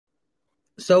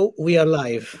So we are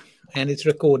live and it's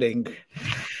recording.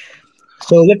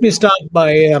 So let me start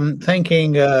by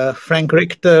thanking Frank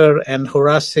Richter and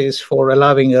Horasis for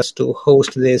allowing us to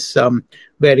host this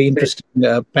very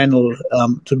interesting panel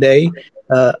today.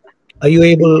 Are you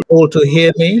able all to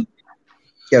hear me?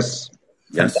 Yes.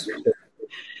 Yes.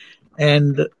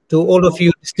 And to all of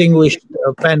you distinguished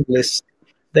panelists,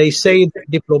 they say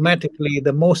that diplomatically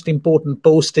the most important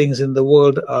postings in the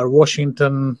world are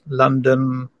Washington,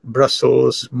 London,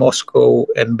 Brussels, Moscow,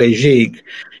 and Beijing,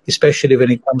 especially when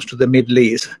it comes to the Middle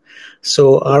East.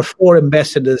 So our four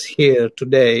ambassadors here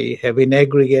today have in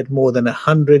aggregate more than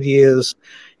 100 years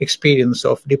experience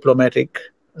of diplomatic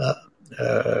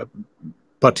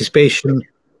participation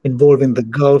involving the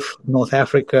Gulf, North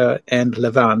Africa, and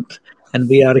Levant, and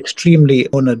we are extremely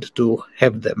honored to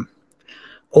have them.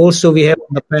 Also, we have on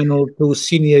the panel two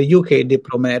senior UK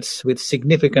diplomats with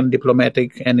significant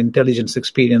diplomatic and intelligence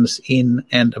experience in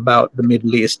and about the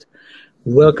Middle East.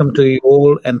 Welcome to you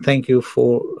all, and thank you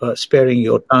for sparing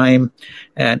your time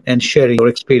and sharing your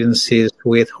experiences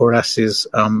with Horasis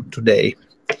today.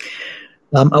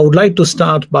 I would like to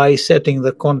start by setting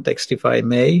the context, if I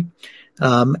may.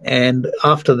 And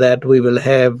after that, we will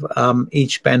have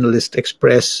each panelist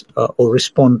express or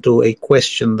respond to a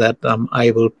question that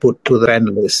I will put to the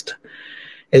panelist.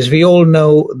 As we all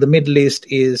know, the Middle East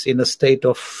is in a state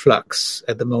of flux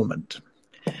at the moment.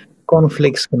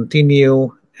 Conflicts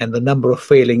continue, and the number of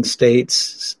failing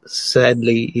states,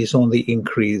 sadly, is on the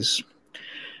increase.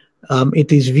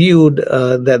 It is viewed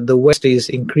that the West is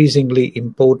increasingly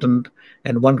important,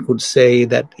 and one could say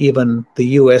that even the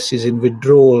US is in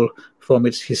withdrawal from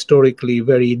its historically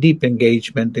very deep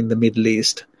engagement in the Middle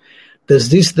East. Does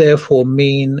this therefore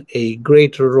mean a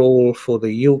greater role for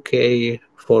the UK,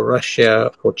 for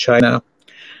Russia, for China?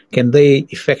 Can they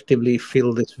effectively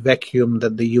fill this vacuum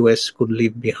that the US could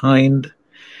leave behind?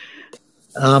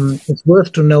 It's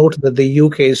worth to note that the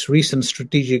UK's recent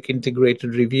strategic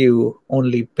integrated review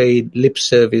only paid lip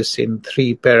service in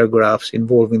 3 paragraphs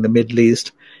involving the Middle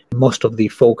East. Most of the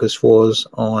focus was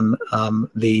on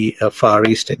the Far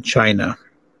East and China.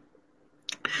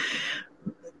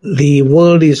 The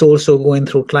world is also going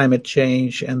through climate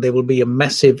change, and there will be a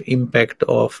massive impact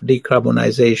of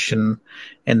decarbonization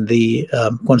and the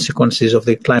consequences of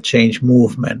the climate change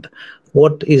movement.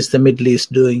 What is the Middle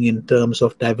East doing in terms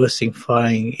of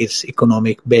diversifying its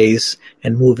economic base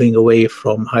and moving away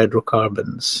from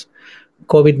hydrocarbons?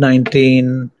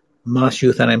 COVID-19, mass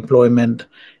youth unemployment,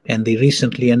 and the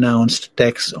recently announced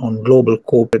tax on global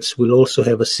corporates will also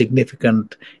have a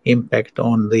significant impact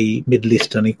on the Middle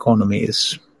Eastern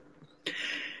economies.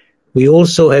 We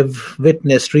also have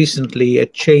witnessed recently a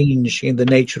change in the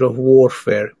nature of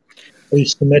warfare.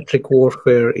 Asymmetric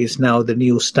warfare is now the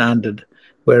new standard,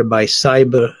 whereby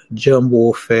cyber, germ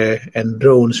warfare, and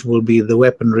drones will be the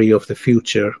weaponry of the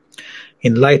future.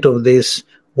 In light of this,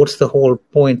 what's the whole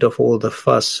point of all the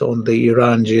fuss on the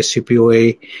Iran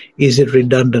JCPOA? Is it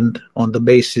redundant on the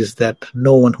basis that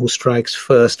no one who strikes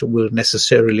first will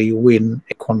necessarily win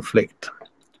a conflict?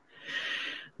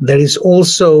 There is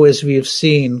also, as we have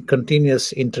seen,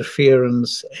 continuous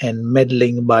interference and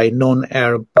meddling by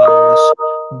non-Arab powers,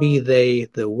 be they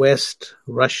the West,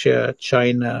 Russia,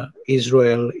 China,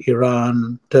 Israel,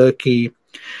 Iran, Turkey,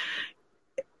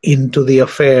 into the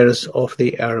affairs of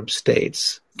the Arab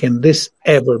states. Can this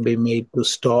ever be made to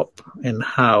stop, and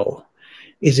how?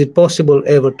 Is it possible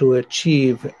ever to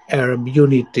achieve Arab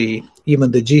unity?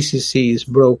 Even the GCC is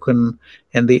broken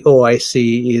and the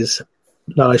OIC is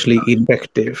largely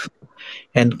ineffective.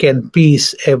 And can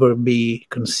peace ever be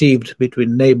conceived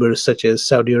between neighbors such as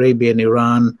Saudi Arabia and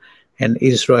Iran, and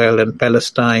Israel and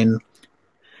Palestine?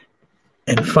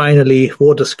 And finally,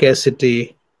 water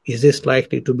scarcity. Is this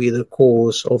likely to be the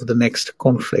cause of the next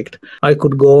conflict? I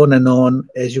could go on and on.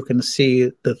 As you can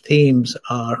see, the themes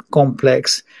are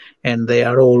complex and they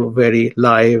are all very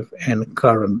live and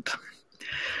current.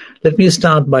 Let me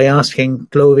start by asking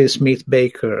Clovis Meath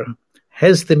Baker,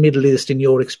 has the Middle East, in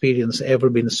your experience, ever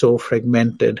been so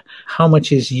fragmented? How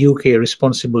much is UK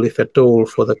responsible, if at all,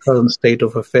 for the current state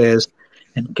of affairs?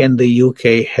 And can the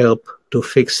UK help to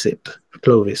fix it?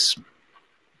 Clovis.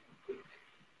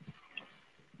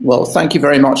 Well, thank you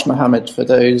very much, Mohamed, for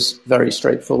those very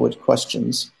straightforward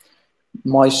questions.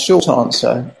 My short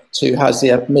answer to has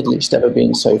the Middle East ever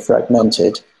been so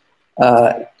fragmented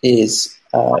is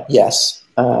yes.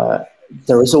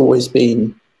 It's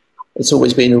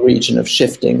always been a region of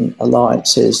shifting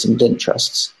alliances and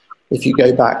interests. If you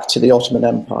go back to the Ottoman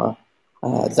Empire,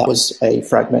 that was a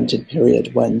fragmented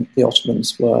period when the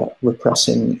Ottomans were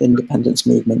repressing independence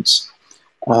movements.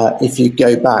 If you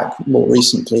go back more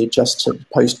recently, just to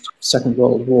post-Second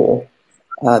World War,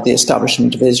 The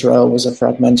establishment of Israel was a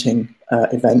fragmenting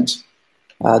event.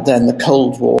 Then the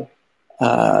Cold War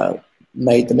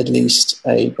made the Middle East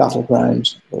a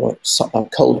battleground, or a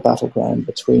cold battleground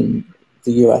between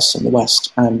the US and the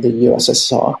West and the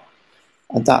USSR.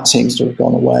 And that seems to have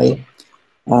gone away.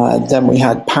 Then we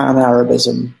had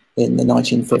Pan-Arabism in the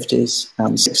 1950s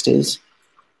and 60s,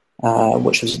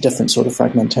 which was a different sort of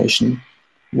fragmentation.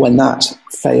 When that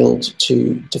failed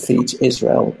to defeat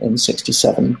Israel in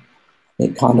 67,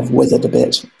 it kind of withered a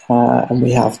bit, and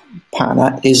we have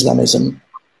Pan-Islamism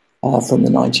from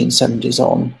the 1970s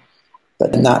on.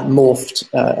 But then that morphed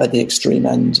at the extreme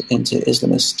end into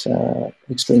Islamist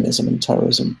extremism and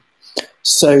terrorism.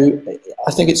 So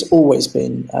I think it's always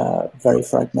been very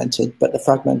fragmented, but the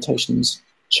fragmentations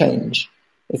change.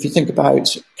 If you think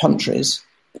about countries,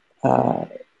 the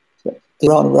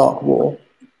Iran-Iraq War,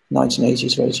 1980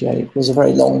 to 88, was a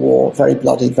very long war, very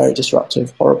bloody, very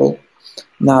disruptive, horrible.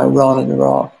 Now Iran and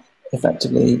Iraq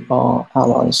effectively are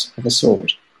allies of a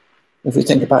sort. If we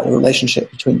think about the relationship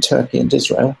between Turkey and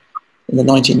Israel, in the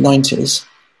 1990s,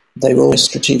 they were always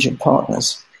strategic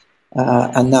partners.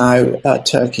 And now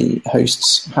Turkey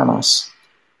hosts Hamas.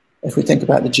 If we think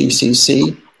about the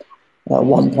GCC, at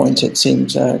one point it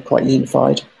seemed quite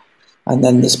unified. And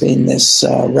then there's been this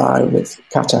row with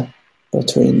Qatar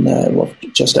between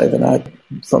just over now,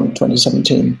 from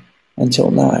 2017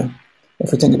 until now.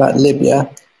 If we think about Libya,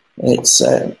 it's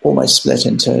almost split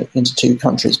into two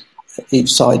countries,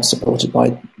 each side supported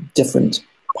by different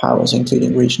powers,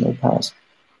 including regional powers.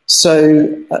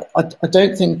 So I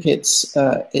don't think it's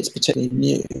particularly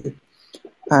new.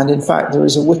 And in fact, there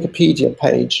is a Wikipedia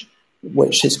page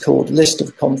which is called List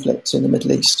of Conflicts in the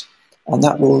Middle East. And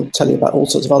that will tell you about all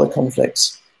sorts of other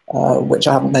conflicts, which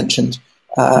I haven't mentioned,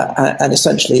 and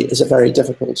essentially is a very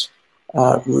difficult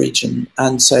region.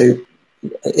 And so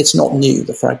it's not new,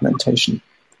 the fragmentation.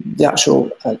 The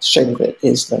actual shape of it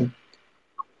is, though.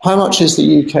 How much is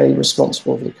the UK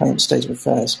responsible for the current state of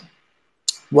affairs?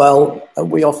 Well,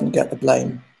 we often get the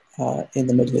blame in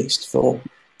the Middle East for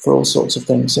all sorts of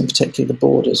things, and particularly the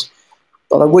borders.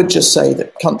 But I would just say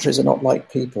that countries are not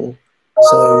like people.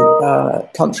 So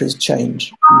countries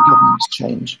change, and governments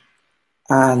change.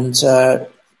 And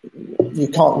you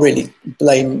can't really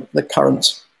blame the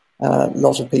current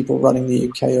lot of people running the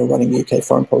UK or running UK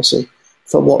foreign policy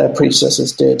for what their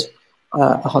predecessors did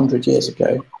 100 years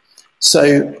ago.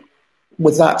 So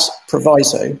with that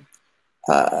proviso,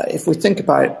 if we think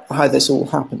about how this all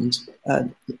happened,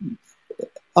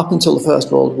 up until the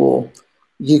First World War,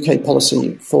 UK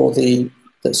policy for the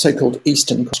so-called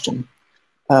Eastern question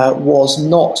was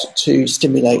not to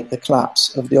stimulate the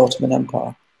collapse of the Ottoman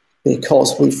Empire,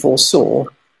 because we foresaw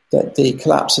that the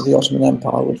collapse of the Ottoman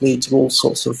Empire would lead to all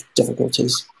sorts of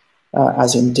difficulties,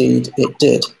 as indeed it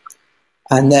did.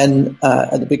 And then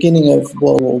at the beginning of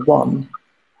World War I,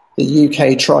 the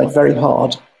UK tried very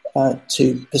hard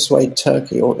to persuade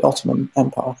Turkey or the Ottoman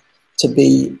Empire to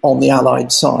be on the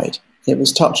Allied side. It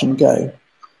was touch and go.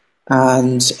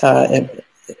 And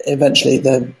eventually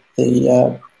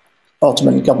the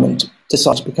Ottoman government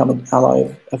decided to become an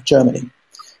ally of Germany.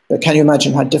 But can you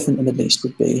imagine how different the Middle East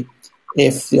would be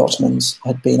if the Ottomans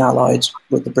had been allied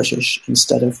with the British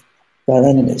instead of their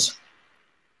enemies?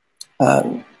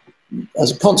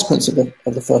 As a consequence of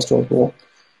the First World War,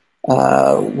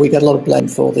 we get a lot of blame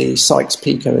for the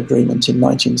Sykes-Picot Agreement in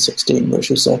 1916, which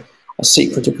was a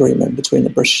secret agreement between the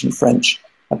British and French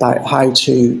about how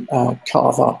to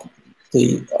carve up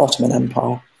the Ottoman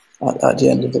Empire at the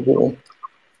end of the war.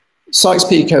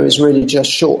 Sykes-Picot is really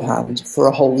just shorthand for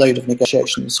a whole load of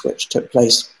negotiations which took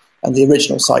place, and the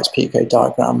original Sykes-Picot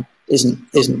diagram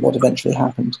isn't what eventually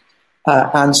happened.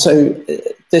 And so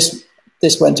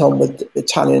this went on with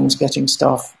Italians getting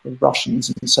stuff, the Russians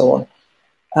and so on.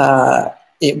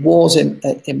 It was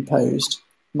imposed.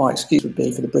 My excuse would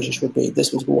be for the British would be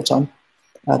this was wartime.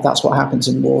 That's what happens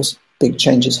in wars. Big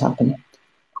changes happen.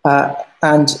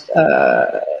 And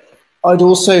I'd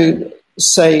also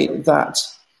say that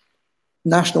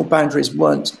national boundaries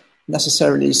weren't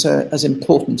necessarily as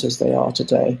important as they are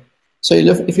today. So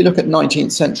if you look at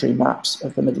 19th century maps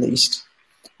of the Middle East,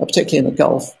 particularly in the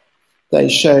Gulf, they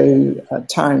show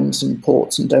towns and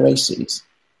ports and oases,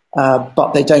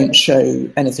 but they don't show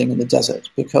anything in the desert,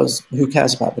 because who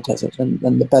cares about the desert? And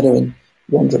the Bedouin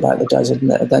wander about the desert, and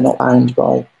they're not bound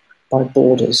by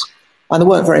borders. And there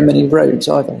weren't very many roads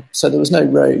either. So there was no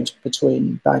road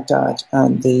between Baghdad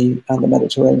and the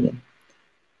Mediterranean.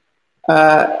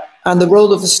 And the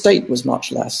role of the state was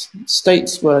much less.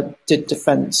 States did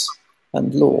defence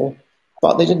and law,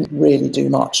 but they didn't really do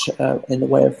much in the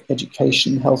way of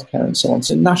education, healthcare, and so on.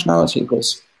 So nationality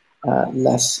was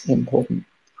less important.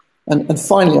 And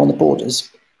finally, on the borders,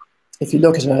 if you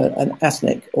look at an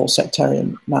ethnic or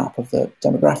sectarian map of the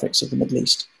demographics of the Middle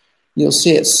East, you'll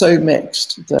see it's so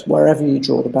mixed that wherever you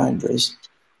draw the boundaries,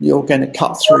 you're going to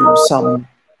cut through some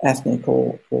ethnic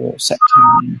or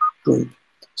sectarian group.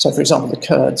 So, for example, the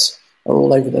Kurds are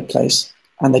all over the place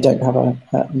and they don't have a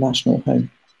national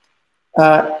home.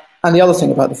 And the other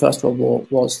thing about the First World War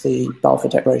was the Balfour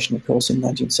Declaration, of course, in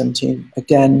 1917.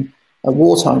 Again, a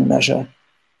wartime measure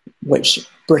which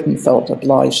Britain felt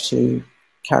obliged to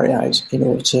carry out in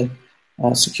order to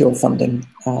secure funding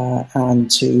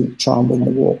and to try and win the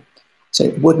war. So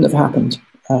it wouldn't have happened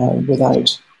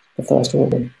without the First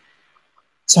World War.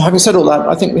 So having said all that,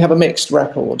 I think we have a mixed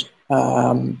record.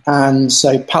 And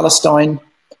so Palestine,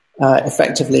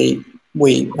 effectively,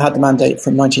 we had the mandate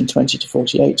from 1920 to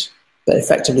 48. But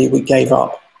effectively, we gave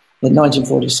up. In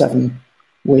 1947,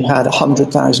 we had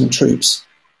 100,000 troops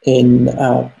in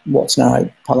what's now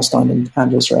Palestine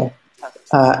and Israel,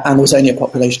 and there was only a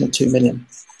population of 2 million.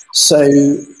 So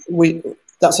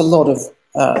that's a lot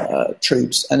of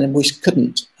troops, and then we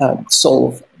couldn't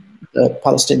solve the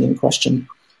Palestinian question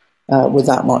with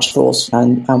that much force,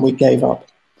 and we gave up.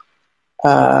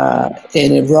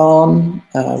 In Iran,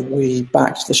 we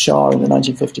backed the Shah in the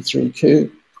 1953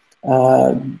 coup.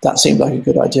 That seemed like a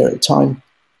good idea at the time.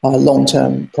 Long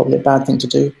term, probably a bad thing to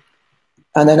do.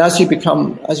 And then as you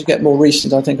get more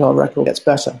recent, I think our record gets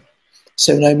better.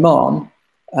 So in Oman,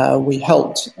 we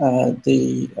helped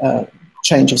the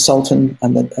change of sultan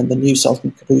and the new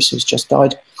sultan, Clovis, who's just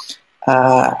died.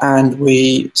 And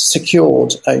we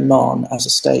secured Oman as a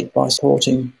state by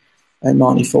supporting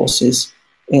Omani forces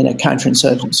in a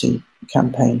counterinsurgency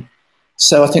campaign.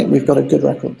 So I think we've got a good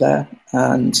record there,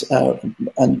 and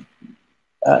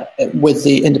with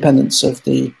the independence of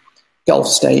the Gulf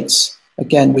states,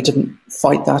 again, we didn't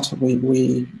fight that.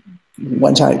 We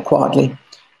went out quietly.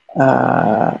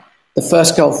 The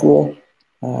first Gulf War,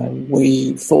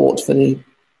 we fought for the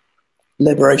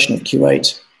liberation of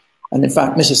Kuwait, and in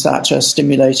fact, Mrs. Thatcher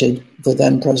stimulated the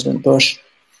then President Bush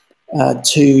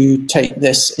to take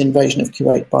this invasion of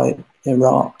Kuwait by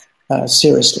Iraq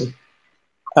seriously.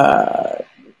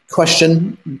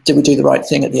 Question, did we do the right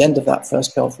thing at the end of that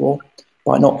first Gulf War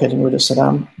by not getting rid of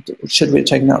Saddam? Should we have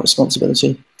taken that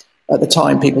responsibility? At the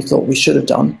time, people thought we should have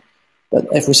done. But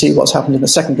if we see what's happened in the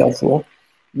second Gulf War,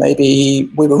 maybe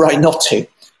we were right not to.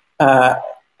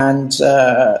 And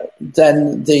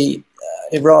then the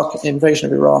invasion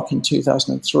of Iraq in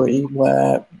 2003,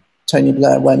 where Tony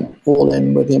Blair went all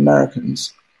in with the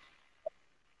Americans.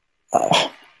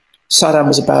 Saddam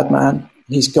was a bad man.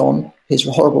 He's gone. His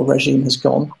horrible regime has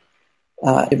gone.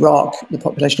 Iraq, the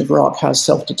population of Iraq has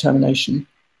self-determination.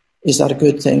 Is that a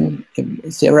good thing?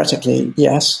 Theoretically,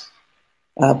 yes.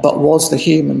 But was the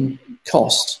human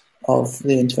cost of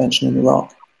the intervention in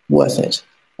Iraq worth it?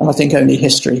 And I think only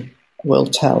history will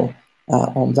tell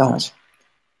on that.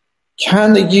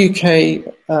 Can the UK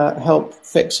help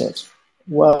fix it?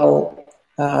 Well,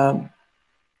 I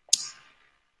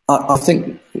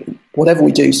think whatever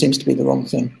we do seems to be the wrong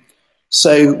thing.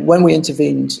 So when we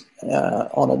intervened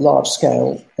on a large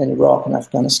scale in Iraq and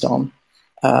Afghanistan,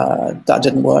 that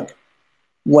didn't work.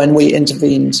 When we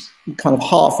intervened kind of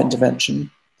half intervention,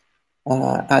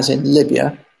 as in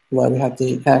Libya, where we had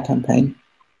the air campaign,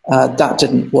 that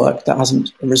didn't work. That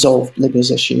hasn't resolved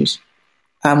Libya's issues.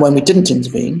 And when we didn't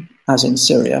intervene, as in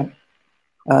Syria,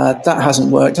 that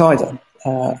hasn't worked either.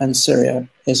 And Syria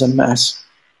is a mess.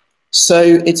 So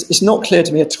it's not clear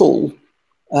to me at all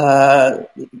that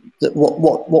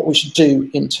what we should do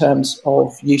in terms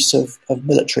of use of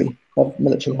military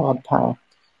hard power.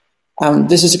 And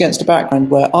this is against a background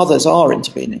where others are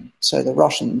intervening. So the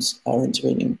Russians are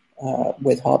intervening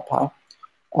with hard power.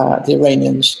 The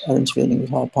Iranians are intervening with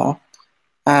hard power.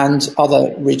 And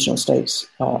other regional states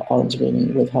are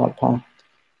intervening with hard power.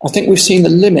 I think we've seen the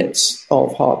limits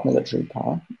of hard military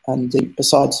power. And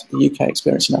besides the UK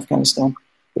experience in Afghanistan,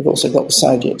 we've also got the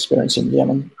Saudi experience in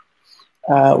Yemen,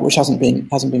 which hasn't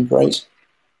been great.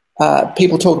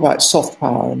 People talk about soft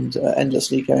power and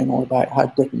endlessly going on about how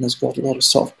Britain has got a lot of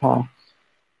soft power.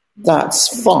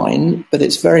 That's fine, but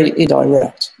it's very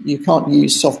indirect. You can't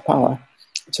use soft power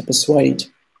to persuade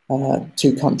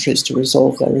two countries to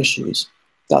resolve their issues.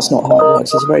 That's not how it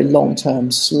works. There's a very long-term,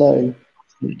 slow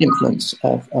influence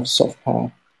of soft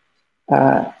power.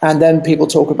 And then people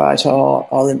talk about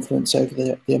our influence over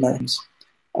the Americans.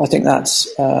 I think that's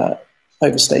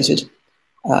overstated.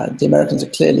 The Americans are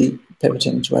clearly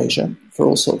pivoting to Asia for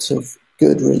all sorts of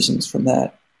good reasons from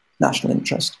their national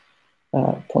interest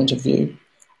point of view.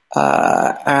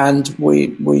 And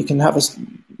we can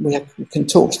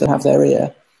talk to them, have their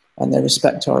ear, and they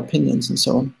respect our opinions and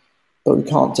so on, but we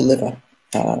can't deliver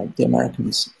the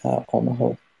Americans on the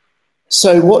whole.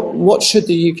 So what should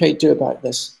the UK do about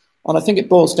this? And I think it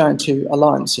boils down to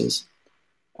alliances.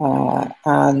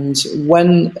 And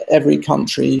when every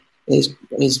country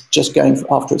is just going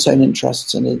after its own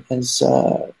interests and is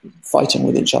fighting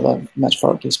with each other,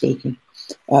 metaphorically speaking,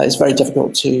 it's very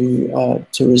difficult to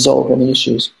resolve any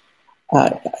issues.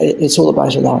 It's all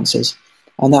about alliances,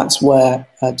 and that's where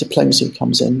diplomacy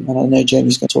comes in. And I know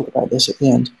Jamie's going to talk about this at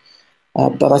the end.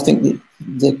 But I think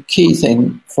the key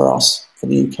thing for us, for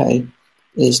the UK,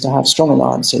 is to have strong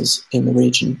alliances in the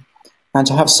region and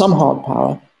to have some hard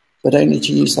power, but only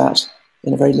to use that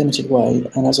in a very limited way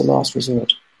and as a last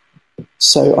resort.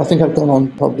 So I think I've gone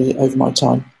on probably over my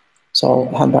time. So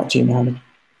I'll hand back to you, Mohamed.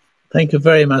 Thank you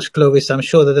very much, Clovis. I'm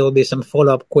sure that there will be some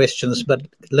follow-up questions, but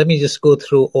let me just go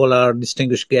through all our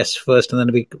distinguished guests first, and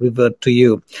then we revert to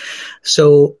you.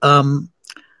 So,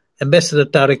 Ambassador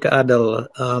Tarek Adel,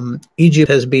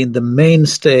 Egypt has been the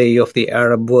mainstay of the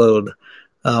Arab world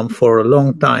for a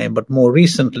long time, but more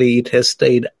recently it has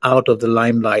stayed out of the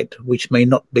limelight, which may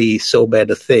not be so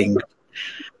bad a thing.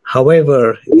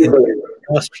 However, in the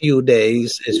last few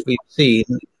days, as we've seen,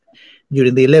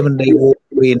 during the 11-day war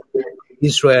between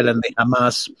Israel and the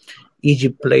Hamas,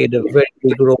 Egypt played a very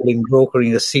big role in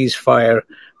brokering a ceasefire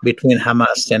between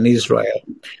Hamas and Israel.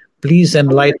 Please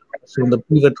enlighten us on the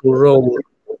pivotal role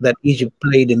that Egypt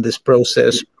played in this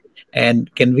process,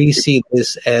 and can we see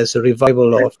this as a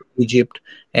revival of Egypt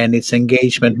and its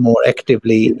engagement more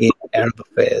actively in Arab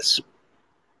affairs?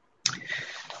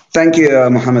 Thank you,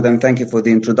 Mohamed, and thank you for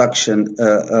the introduction.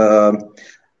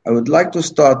 I would like to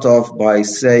start off by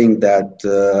saying that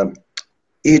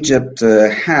Egypt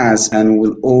has and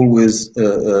will always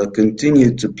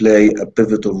continue to play a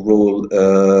pivotal role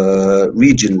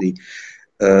regionally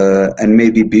and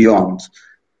maybe beyond.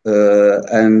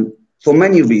 And for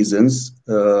many reasons,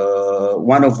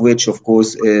 one of which, of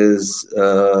course, is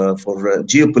for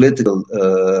geopolitical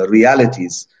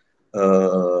realities.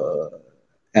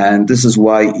 And this is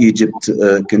why Egypt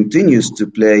continues to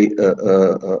play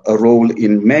a role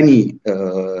in many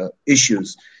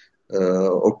issues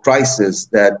or crises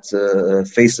that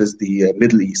faces the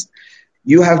Middle East.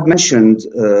 You have mentioned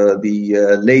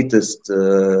the latest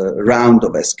round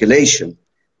of escalation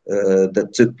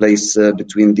that took place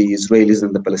between the Israelis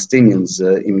and the Palestinians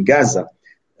in Gaza.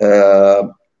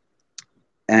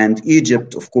 And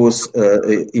Egypt, of course,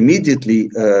 immediately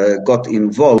got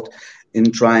involved in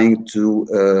trying to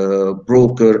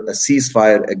broker a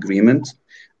ceasefire agreement.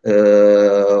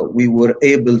 We were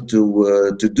able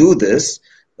to do this.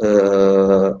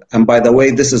 And by the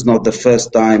way, this is not the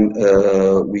first time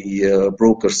we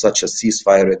broker such a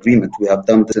ceasefire agreement. We have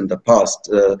done this in the past,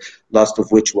 last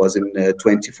of which was in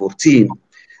 2014.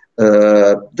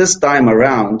 This time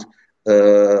around,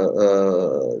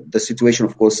 the situation,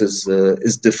 of course,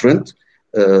 is different.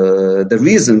 The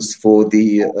reasons for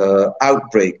the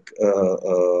outbreak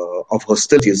of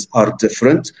hostilities are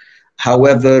different.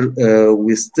 However,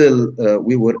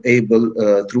 we were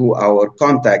able, through our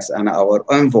contacts and our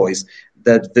envoys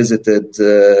that visited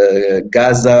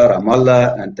Gaza,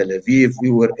 Ramallah, and Tel Aviv,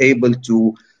 we were able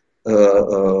to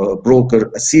broker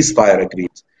a ceasefire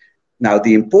agreement. Now,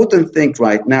 the important thing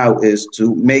right now is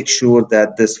to make sure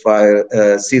that this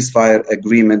ceasefire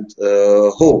agreement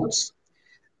holds.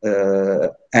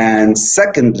 And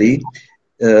secondly,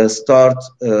 start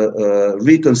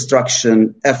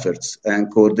reconstruction efforts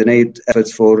and coordinate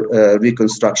efforts for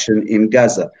reconstruction in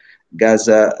Gaza.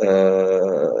 Gaza,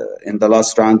 in the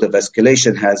last round of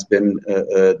escalation, has been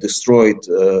destroyed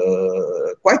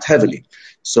quite heavily.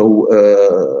 So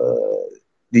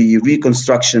the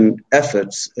reconstruction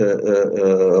efforts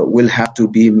will have to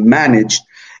be managed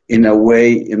in a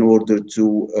way in order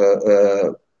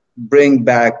to bring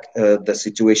back the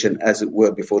situation as it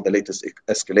were before the latest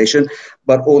escalation,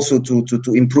 but also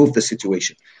to improve the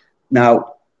situation.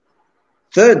 Now,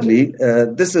 thirdly,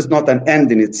 this is not an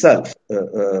end in itself.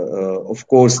 Of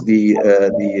course,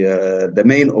 the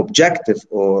main objective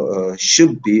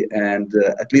should be, and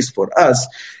at least for us,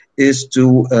 is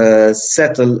to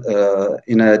settle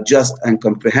in a just and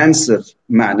comprehensive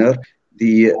manner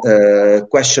the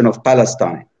question of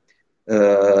Palestine.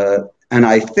 And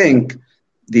I think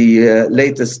the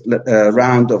latest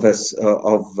round of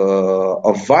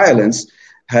violence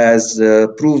has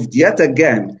proved yet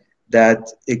again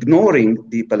that ignoring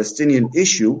the Palestinian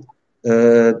issue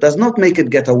does not make it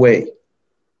get away.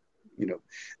 You know,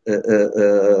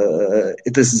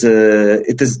 it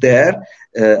is there,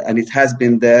 and it has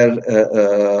been there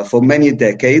for many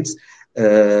decades,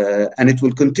 and it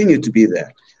will continue to be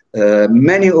there.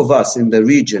 Many of us in the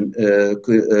region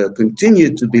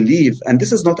continue to believe, and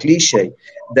this is not cliche,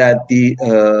 that the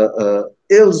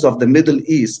ills of the Middle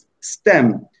East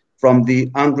stem from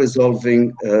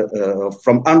unresolving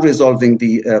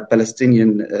the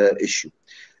Palestinian issue.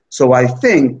 So I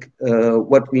think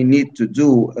what we need to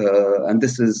do, and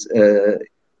this is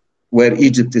where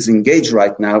Egypt is engaged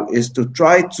right now, is to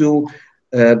try to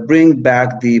bring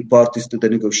back the parties to the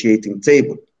negotiating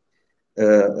table.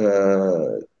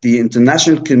 The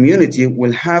international community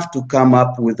will have to come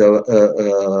up with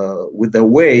a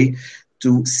way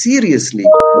to seriously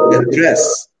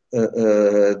address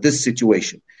this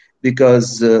situation,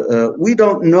 because we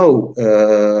don't know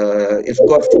if,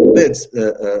 God forbid,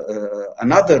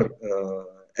 another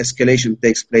escalation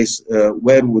takes place,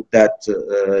 where would that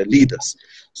lead us?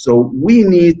 So we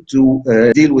need to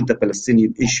deal with the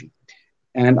Palestinian issue.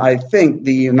 And I think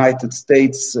the United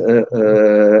States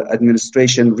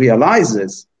administration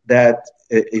realizes that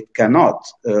it cannot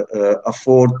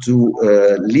afford to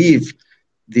leave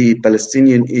the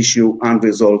Palestinian issue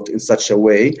unresolved in such a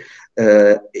way.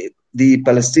 The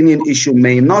Palestinian issue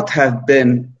may not have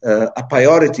been a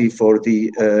priority for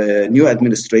the new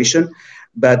administration,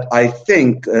 but I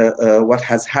think what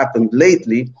has happened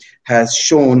lately has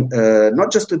shown,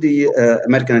 not just to the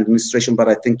American administration, but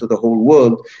I think to the whole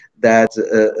world, that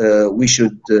we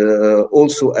should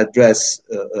also address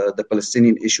the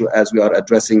Palestinian issue as we are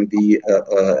addressing the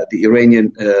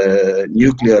Iranian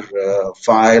nuclear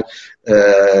file,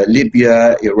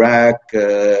 Libya, Iraq,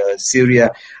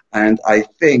 Syria. And I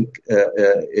think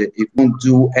it won't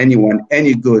do anyone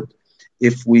any good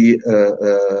if we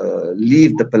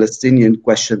leave the Palestinian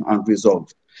question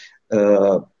unresolved.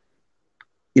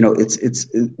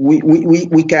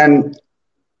 We can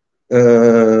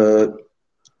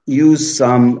use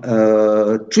some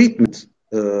treatment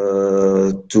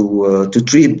to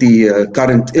treat the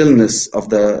current illness of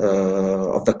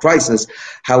the crisis.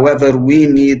 However, we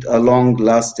need a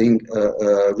long-lasting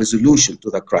resolution to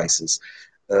the crisis.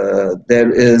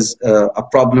 There is a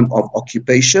problem of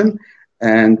occupation,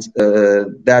 and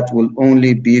that will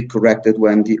only be corrected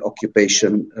when the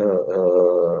occupation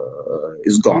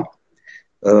is gone.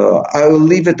 I will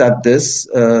leave it at this.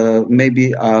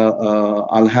 Maybe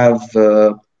I'll have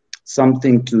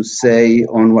something to say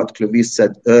on what Clovis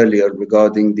said earlier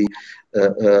regarding the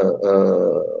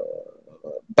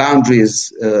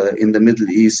boundaries in the Middle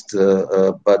East,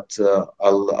 but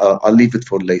I'll leave it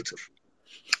for later.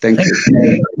 Thank you.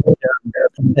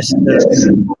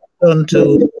 Turn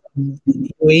to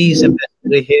UAE's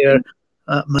ambassador here,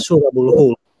 Mansoor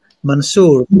Abulhoul.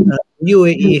 Mansoor,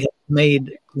 UAE has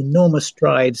made enormous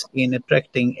strides in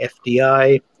attracting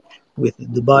FDI with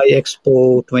Dubai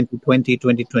Expo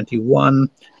 2020-2021,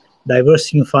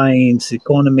 diversifying its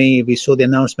economy. We saw the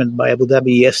announcement by Abu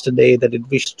Dhabi yesterday that it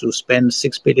wishes to spend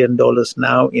 $6 billion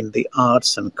now in the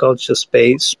arts and culture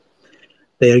space.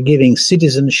 They are giving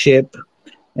citizenship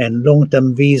and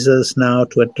long-term visas now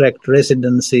to attract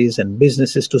residencies and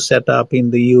businesses to set up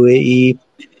in the UAE.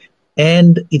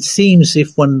 And it seems,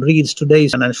 if one reads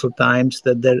today's Financial Times,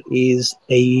 that there is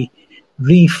a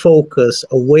refocus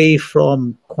away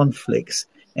from conflicts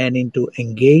and into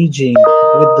engaging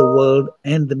with the world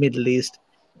and the Middle East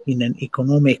in an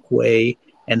economic way,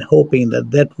 and hoping that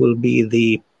that will be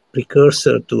the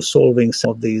precursor to solving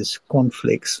some of these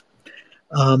conflicts.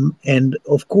 And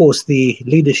of course, the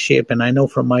leadership, and I know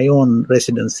from my own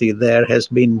residency there, has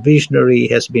been visionary,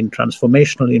 has been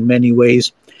transformational in many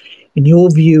ways. In your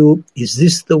view, is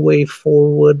this the way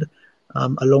forward,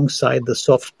 alongside the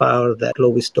soft power that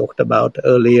Clovis talked about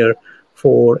earlier,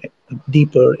 for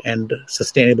deeper and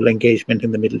sustainable engagement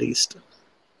in the Middle East?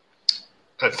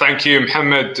 Thank you,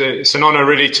 Mohamed. It's an honor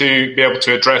really to be able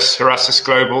to address Horasis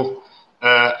Global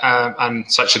and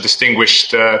such a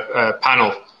distinguished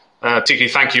panel. Particularly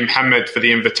thank you, Mohamed, for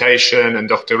the invitation, and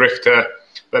Dr. Richter,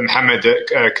 Mohamed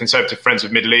at Conservative Friends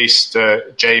of Middle East,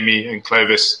 Jamie and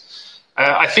Clovis.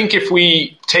 I think if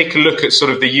we take a look at sort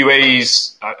of the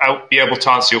UAE's, I'll be able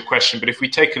to answer your question, but if we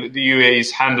take a look at the UAE's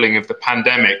handling of the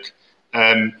pandemic,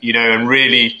 and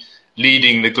really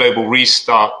leading the global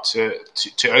restart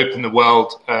to open the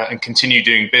world and continue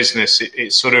doing business,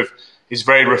 it sort of is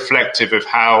very reflective of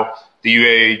how the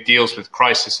UAE deals with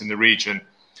crisis in the region.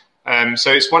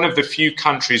 So it's one of the few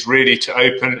countries really to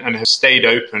open and has stayed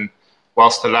open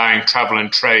whilst allowing travel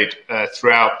and trade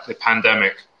throughout the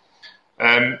pandemic.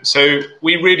 So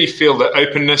we really feel that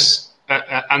openness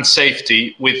and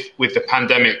safety with the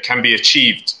pandemic can be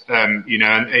achieved, and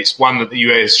it's one that the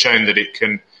UAE has shown that it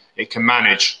can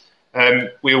manage.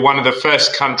 We were one of the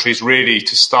first countries really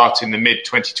to start in the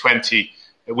mid-2020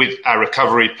 with our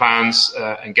recovery plans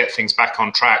and get things back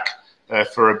on track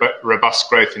for robust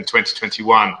growth in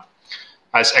 2021,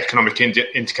 as economic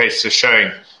indicators are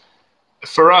showing.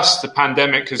 for us, the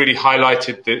pandemic has really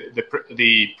highlighted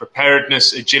the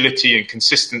preparedness, agility and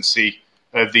consistency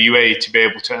of the UAE to be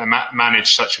able to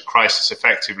manage such a crisis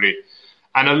effectively.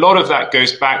 And a lot of that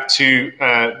goes back to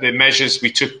the measures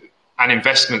we took and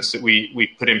investments that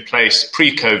we put in place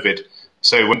pre-COVID.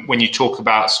 So when you talk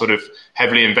about sort of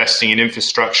heavily investing in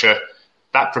infrastructure,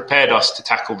 that prepared us to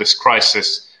tackle this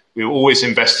crisis. We were always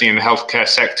investing in the healthcare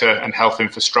sector and health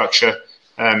infrastructure.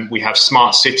 We have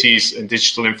smart cities and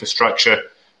digital infrastructure.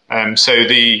 So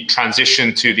the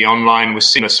transition to the online was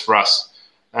seamless for us.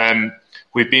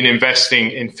 We've been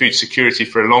investing in food security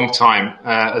for a long time,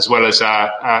 as well as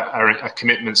our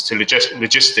commitments to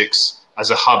logistics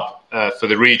as a hub for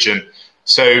the region.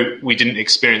 So we didn't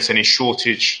experience any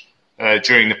shortage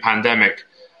during the pandemic.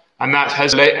 And that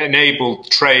has enabled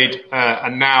trade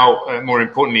and now, more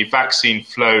importantly, vaccine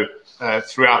flow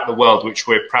throughout the world, which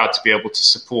we're proud to be able to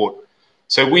support.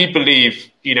 So we believe,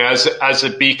 as a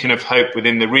beacon of hope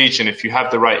within the region, if you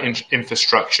have the right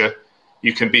infrastructure,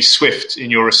 you can be swift in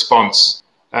your response.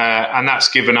 And that's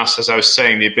given us, as I was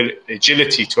saying, the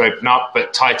agility to open up,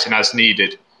 but tighten as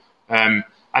needed. And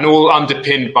all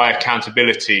underpinned by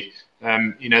accountability.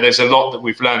 There's a lot that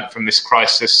we've learned from this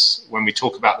crisis when we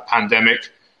talk about the pandemic,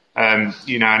 and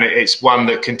it's one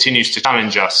that continues to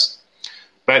challenge us.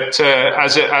 But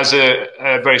as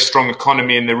a very strong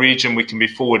economy in the region, we can be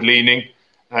forward-leaning,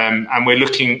 and we're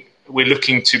looking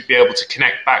to be able to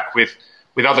connect back with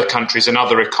other countries and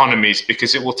other economies,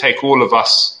 because it will take all of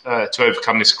us to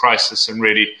overcome this crisis and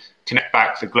really connect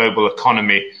back the global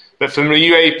economy. But from a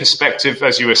UAE perspective,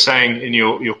 as you were saying in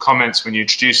your comments when you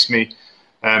introduced me,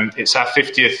 it's our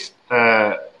 50th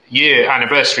year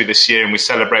anniversary this year, and we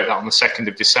celebrate that on the 2nd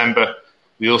of December.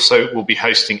 We also will be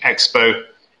hosting Expo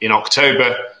in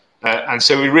October. And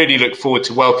so we really look forward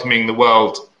to welcoming the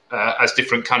world as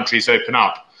different countries open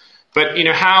up. But,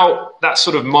 how that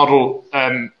sort of model,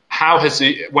 how has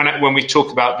it, when we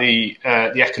talk about the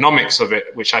economics of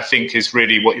it, which I think is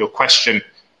really what your question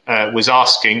was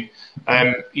asking,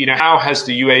 how has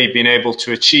the UAE been able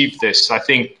to achieve this? I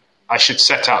think I should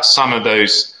set out some of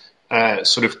those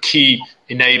sort of key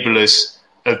enablers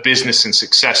of business and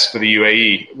success for the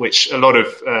UAE, which a lot of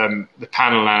the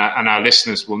panel and our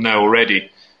listeners will know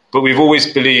already. But we've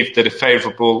always believed that a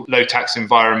favourable low-tax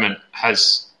environment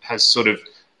has sort of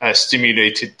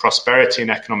stimulated prosperity and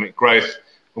economic growth.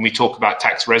 When we talk about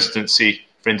tax residency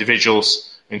for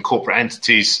individuals and corporate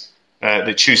entities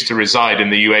that choose to reside in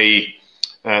the UAE,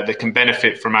 that can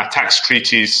benefit from our tax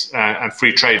treaties and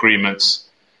free trade agreements.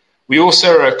 We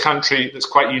also are a country that's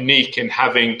quite unique in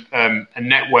having a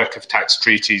network of tax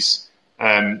treaties.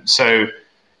 So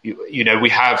we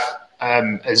have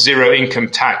a zero income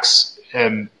tax.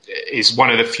 Is one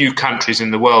of the few countries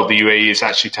in the world, the UAE, is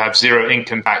actually to have zero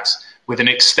income tax with an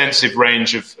extensive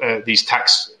range of these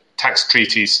tax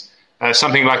treaties,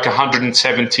 something like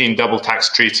 117 double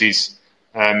tax treaties,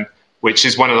 which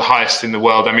is one of the highest in the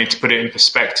world. I mean, to put it in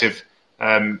perspective,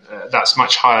 that's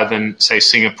much higher than, say,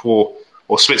 Singapore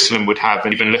or Switzerland would have,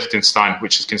 and even Liechtenstein,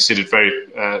 which is considered very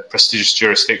prestigious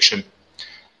jurisdiction.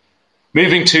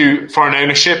 Moving to foreign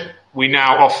ownership, we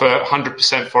now offer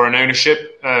 100% foreign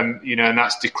ownership, and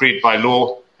that's decreed by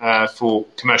law for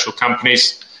commercial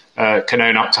companies, can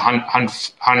own up to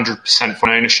 100%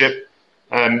 foreign ownership.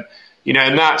 And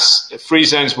that's free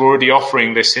zones. We're already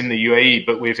offering this in the UAE,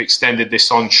 but we've extended this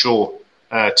onshore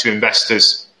to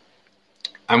investors.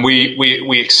 And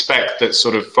we expect that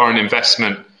sort of foreign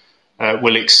investment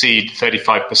will exceed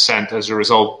 35% as a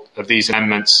result of these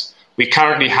amendments. We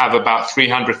currently have about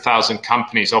 300,000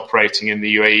 companies operating in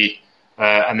the UAE,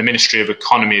 and the Ministry of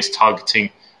Economy is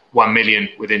targeting 1 million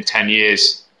within 10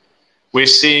 years. We're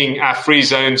seeing our free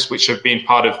zones, which have been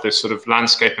part of the sort of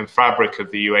landscape and fabric of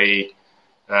the UAE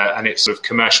and its sort of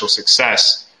commercial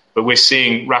success, but we're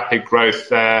seeing rapid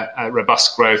growth,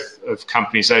 robust growth of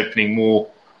companies opening more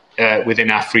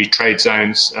within our free trade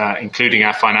zones, including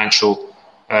our financial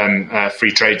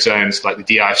free trade zones like the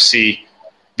DIFC,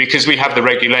 because we have the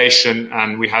regulation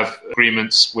and we have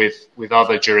agreements with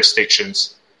other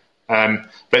jurisdictions.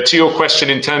 But to your question,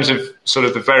 in terms of sort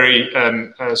of the very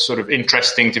sort of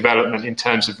interesting development in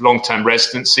terms of long-term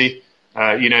residency,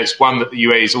 it's one that the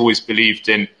UAE has always believed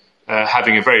in,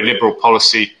 having a very liberal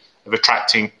policy of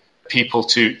attracting people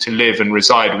to live and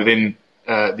reside within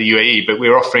the UAE. But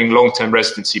we're offering long-term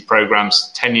residency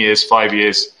programs, 10 years, 5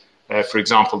 years, for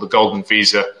example, the golden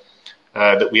visa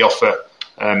that we offer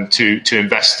to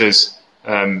investors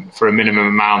for a minimum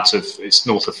amount of, it's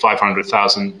north of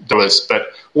 $500,000,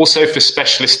 but also for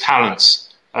specialist talents.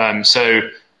 So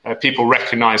people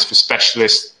recognize for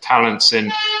specialist talents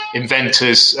in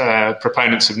inventors,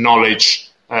 proponents of knowledge,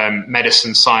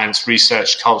 medicine, science,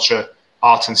 research, culture,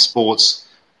 art and sports.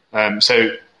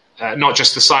 So not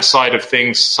just the science side of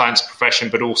things, science profession,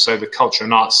 but also the culture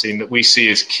and art scene that we see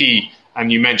as key.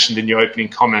 And you mentioned in your opening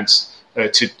comments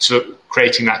to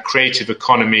creating that creative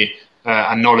economy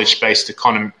and knowledge-based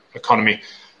economy.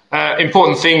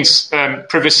 Important things,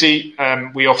 privacy.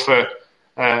 We offer,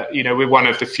 we're one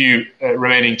of the few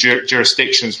remaining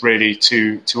jurisdictions really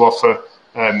to offer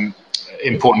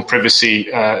important privacy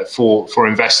for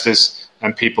investors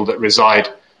and people that reside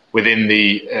within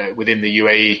the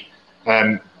UAE.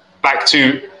 Back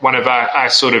to one of our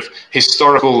sort of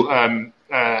historical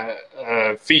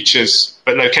features,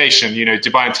 but location.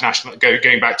 Dubai International.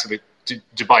 Going back to the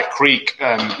Dubai Creek,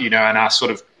 and our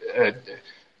sort of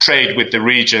trade with the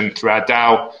region through our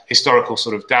dhow, historical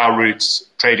sort of dhow routes,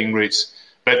 trading routes.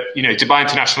 But Dubai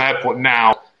International Airport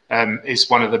now is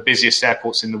one of the busiest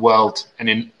airports in the world,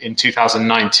 and in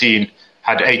 2019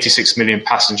 had 86 million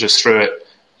passengers through it,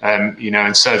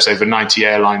 and serves over 90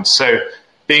 airlines. So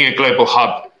being a global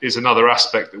hub is another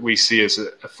aspect that we see as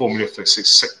a formula for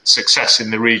success in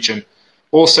the region.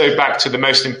 Also, back to the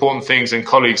most important things, and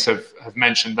colleagues have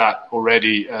mentioned that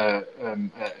already,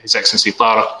 His Excellency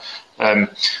Tarek,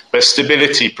 but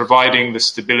stability, providing the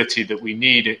stability that we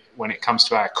need when it comes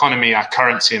to our economy, our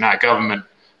currency and our government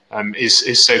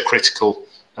is so critical.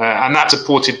 And that's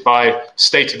supported by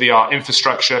state-of-the-art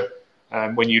infrastructure.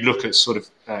 When you look at sort of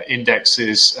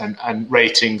indexes and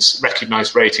ratings,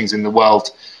 recognized ratings in the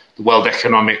World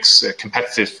Economics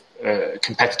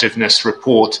Competitiveness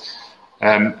Report,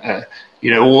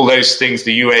 all those things,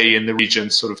 the UAE and the region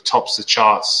sort of tops the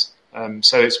charts.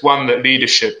 So it's one that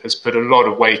leadership has put a lot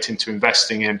of weight into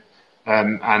investing in,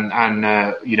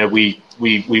 we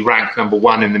rank number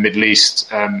one in the Middle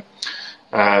East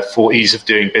for ease of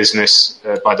doing business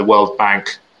by the World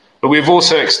Bank. But we've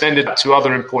also extended that to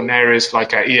other important areas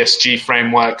like our ESG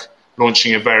framework,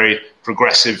 launching a very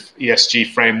progressive ESG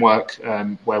framework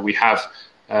where we have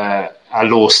our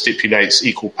law stipulates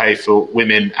equal pay for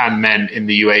women and men in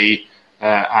the UAE,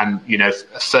 and a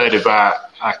third of our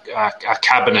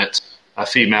cabinet are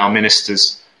female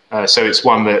ministers. So it's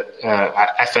one that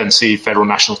FNC, Federal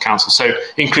National Council. So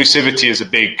inclusivity is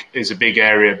a big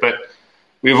area, but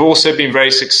we've also been very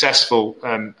successful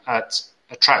at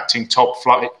attracting top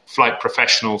flight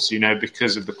professionals,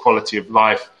 because of the quality of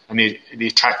life and the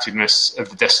attractiveness of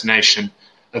the destination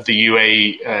of the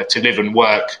UAE to live and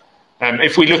work.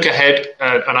 If we look ahead,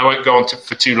 and I won't go on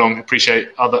for too long,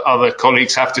 appreciate other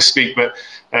colleagues have to speak, but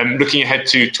looking ahead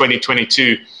to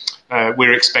 2022,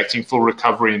 we're expecting full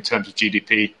recovery in terms of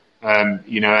GDP, and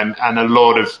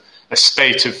a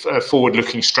spate of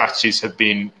forward-looking strategies have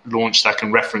been launched. I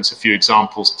can reference a few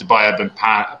examples. Dubai Urban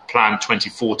Plan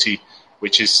 2040,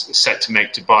 which is set to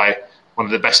make Dubai one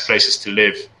of the best places to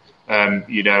live, and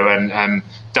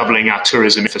doubling our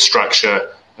tourism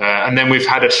infrastructure. And then we've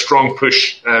had a strong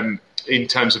push in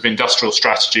terms of industrial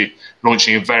strategy,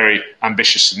 launching a very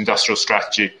ambitious industrial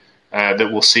strategy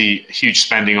that will see huge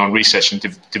spending on research and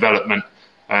development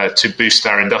to boost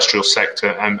our industrial sector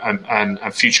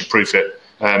and future-proof it.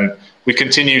 We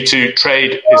continue to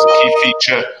trade as a key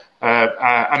feature,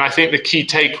 and I think the key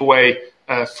takeaway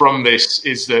from this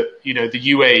is that the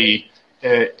UAE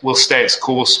will stay its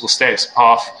course, will stay its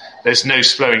path. There's no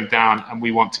slowing down, and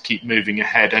we want to keep moving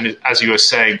ahead. And as you were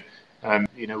saying,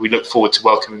 we look forward to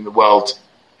welcoming the world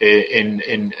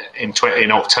in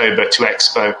October to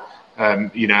Expo,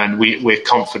 and we're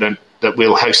confident that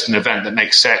we'll host an event that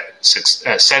makes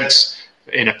sense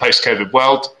in a post-COVID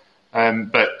world.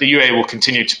 But the UAE will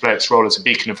continue to play its role as a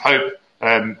beacon of hope,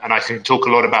 and I can talk a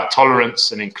lot about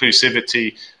tolerance and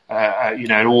inclusivity,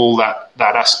 and all that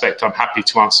aspect. I'm happy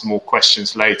to answer more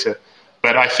questions later.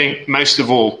 But I think most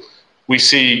of all, we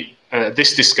see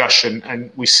this discussion and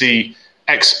we see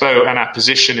Expo and our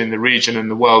position in the region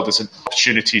and the world as an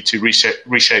opportunity to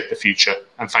reshape the future.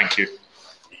 And thank you.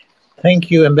 Thank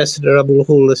you, Ambassador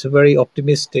Abulhoul. It's a very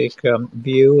optimistic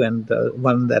view, and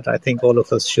one that I think all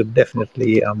of us should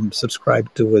definitely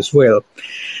subscribe to as well.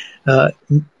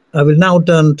 I will now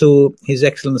turn to His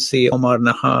Excellency Omar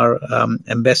Nahar,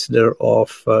 Ambassador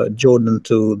of Jordan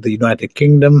to the United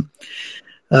Kingdom.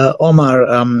 Omar,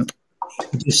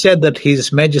 you said that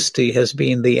His Majesty has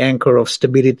been the anchor of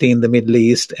stability in the Middle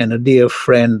East and a dear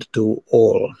friend to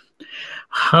all.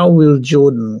 How will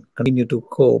Jordan continue to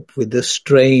cope with the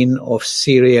strain of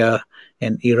Syria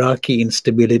and Iraqi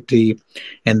instability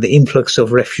and the influx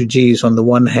of refugees on the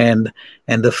one hand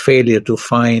and the failure to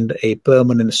find a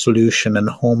permanent solution and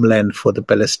homeland for the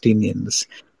Palestinians?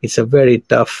 It's a very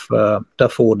tough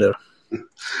order.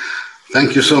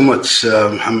 Thank you so much,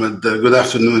 Mohamed. Good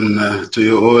afternoon to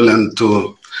you all and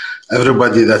to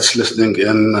everybody that's listening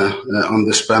in on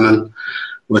this panel.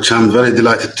 which I'm very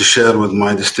delighted to share with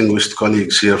my distinguished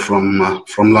colleagues here from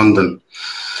London.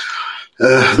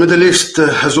 The Middle East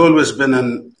has always been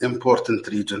an important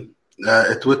region.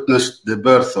 It witnessed the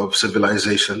birth of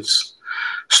civilizations,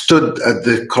 stood at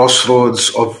the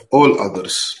crossroads of all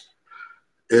others.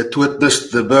 It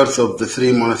witnessed the birth of the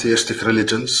three monotheistic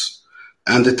religions,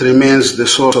 and it remains the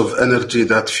source of energy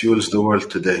that fuels the world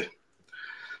today.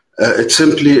 It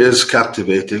simply is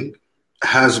captivating,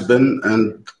 has been,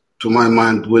 and to my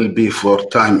mind will be for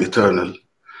time eternal.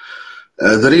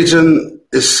 The region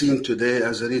is seen today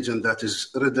as a region that is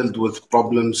riddled with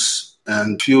problems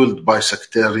and fueled by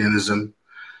sectarianism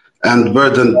and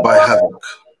burdened by havoc.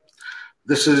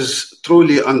 This is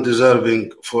truly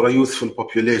undeserving for a youthful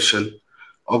population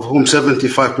of whom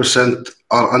 75%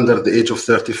 are under the age of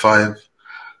 35,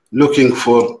 looking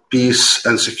for peace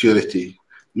and security,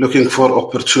 looking for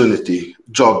opportunity,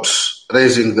 jobs,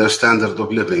 raising their standard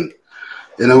of living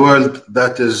in a world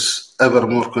that is ever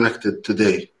more connected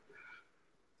today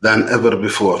than ever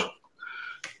before.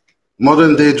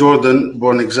 Modern-day Jordan,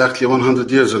 born exactly 100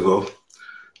 years ago,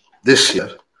 this year,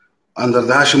 under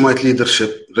the Hashemite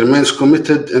leadership, remains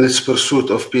committed in its pursuit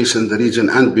of peace in the region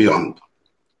and beyond.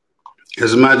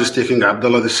 His Majesty King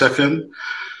Abdullah II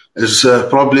is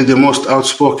probably the most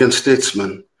outspoken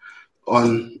statesman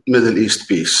on Middle East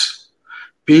peace.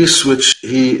 Peace which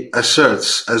he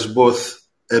asserts as both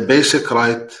a basic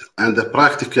right and a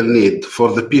practical need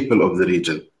for the people of the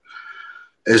region.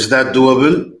 Is that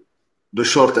doable? The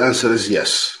short answer is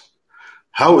yes.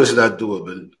 How is that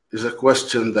doable is a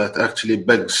question that actually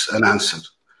begs an answer.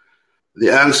 The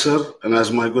answer, and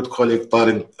as my good colleague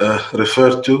Tarek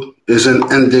referred to, is in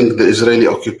ending the Israeli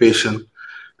occupation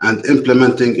and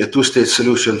implementing a two-state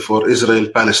solution for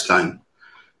Israel-Palestine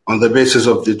on the basis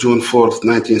of the June 4th,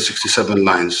 1967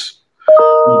 lines,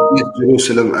 with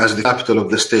Jerusalem as the capital of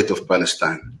the state of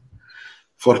Palestine.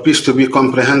 For peace to be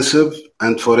comprehensive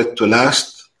and for it to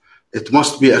last, it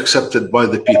must be accepted by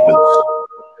the people,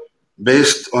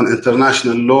 based on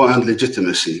international law and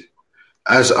legitimacy,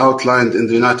 as outlined in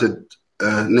the United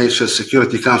Nations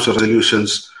Security Council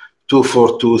resolutions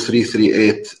 242,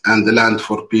 338, and the Land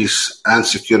for Peace and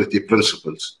Security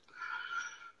Principles.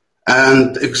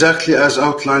 And exactly as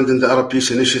outlined in the Arab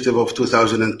Peace Initiative of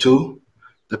 2002,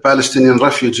 the Palestinian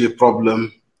refugee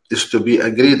problem is to be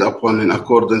agreed upon in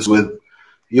accordance with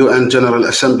UN General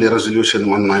Assembly Resolution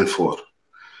 194.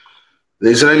 The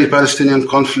Israeli-Palestinian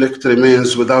conflict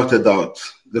remains without a doubt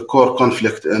the core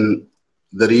conflict in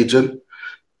the region,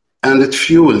 and it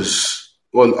fuels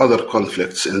all other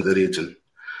conflicts in the region.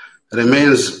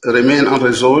 Remain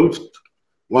unresolved,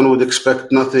 one would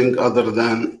expect nothing other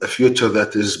than a future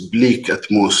that is bleak at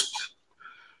most.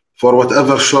 For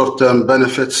whatever short-term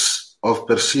benefits of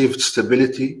perceived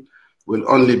stability will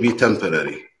only be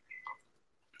temporary.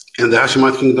 In the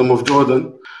Hashemite Kingdom of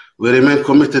Jordan, we remain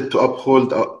committed to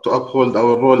uphold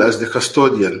our role as the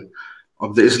custodian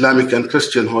of the Islamic and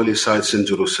Christian holy sites in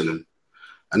Jerusalem.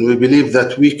 And we believe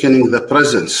that weakening the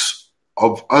presence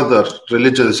of other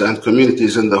religions and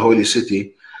communities in the holy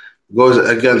city goes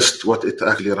against what it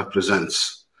actually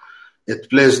represents. It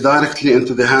plays directly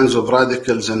into the hands of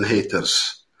radicals and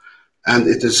haters. And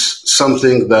it is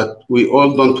something that we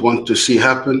all don't want to see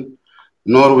happen,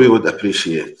 nor we would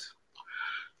appreciate.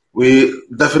 We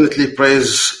definitely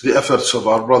praise the efforts of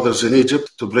our brothers in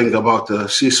Egypt to bring about a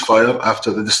ceasefire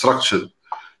after the destruction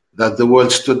that the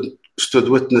world stood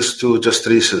witness to just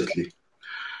recently.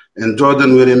 In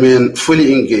Jordan, we remain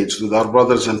fully engaged with our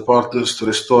brothers and partners to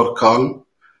restore calm,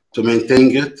 to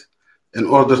maintain it, in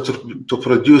order to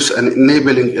produce an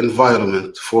enabling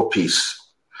environment for peace.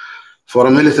 For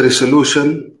a military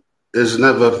solution is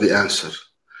never the answer.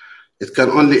 It can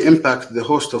only impact the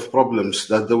host of problems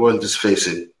that the world is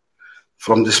facing,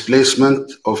 from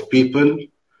displacement of people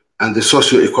and the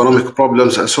socio-economic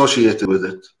problems associated with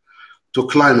it, to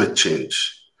climate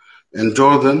change. In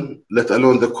Jordan, let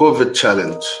alone the COVID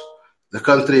challenge, the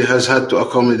country has had to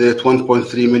accommodate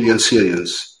 1.3 million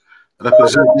Syrians,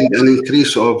 representing an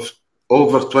increase of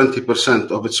over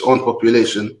 20% of its own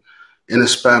population in a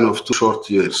span of 2 short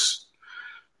years.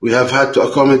 We have had to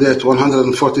accommodate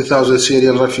 140,000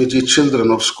 Syrian refugee children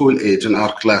of school age in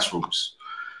our classrooms.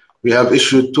 We have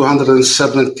issued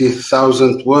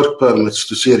 270,000 work permits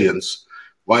to Syrians,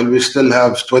 while we still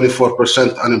have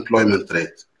 24% unemployment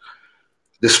rate.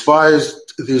 Despite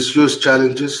these huge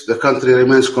challenges, the country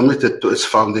remains committed to its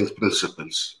founding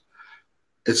principles,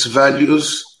 its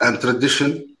values and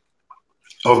tradition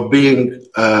of being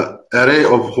a ray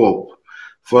of hope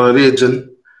for a region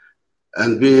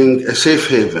and being a safe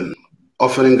haven,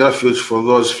 offering refuge for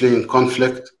those fleeing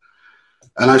conflict,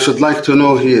 And I should like to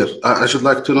note here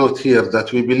that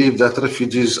we believe that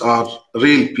refugees are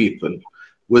real people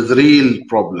with real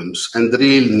problems and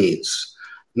real needs,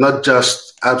 not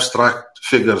just abstract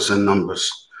figures and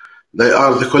numbers. They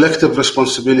are the collective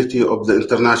responsibility of the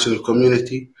international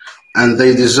community, and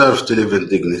they deserve to live in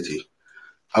dignity,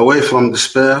 away from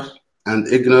despair and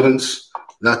ignorance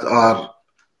that are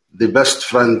the best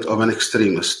friend of an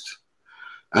extremist.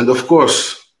 And of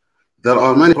course, there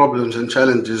are many problems and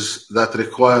challenges that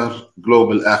require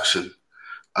global action.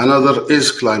 Another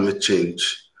is climate change,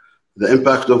 the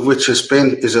impact of which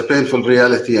is a painful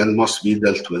reality and must be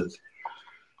dealt with.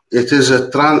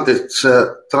 It's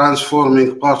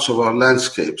transforming parts of our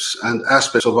landscapes and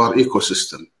aspects of our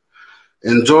ecosystem.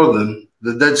 In Jordan,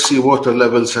 the Dead Sea water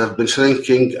levels have been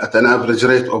shrinking at an average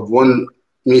rate of 1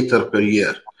 meter per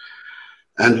year.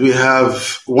 And we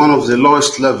have one of the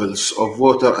lowest levels of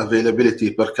water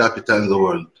availability per capita in the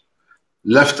world.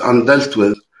 Left undealt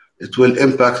with, it will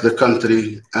impact the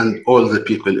country and all the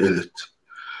people in it.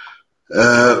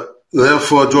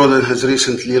 Therefore, Jordan has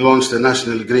recently launched a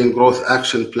National Green Growth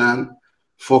Action Plan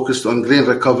focused on green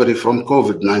recovery from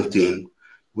COVID-19,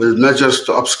 with measures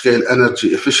to upscale energy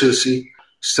efficiency,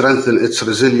 strengthen its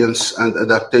resilience and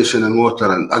adaptation in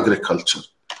water and agriculture.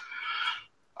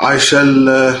 I shall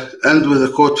end with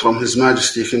a quote from His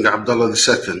Majesty King Abdullah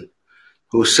II,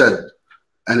 who said,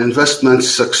 "An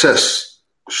investment's success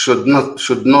should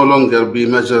no longer be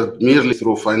measured merely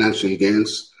through financial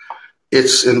gains.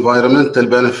 Its environmental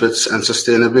benefits and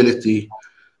sustainability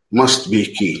must be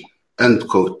key." End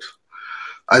quote.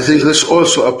 I think this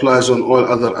also applies on all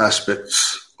other aspects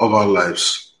of our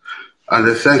lives. And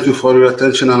I thank you for your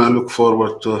attention, and I look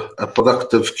forward to a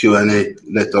productive Q&A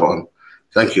later on.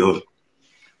 Thank you all.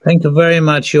 Thank you very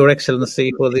much, Your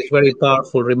Excellency, for these very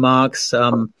powerful remarks.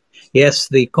 Yes,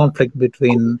 the conflict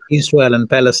between Israel and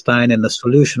Palestine and the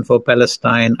solution for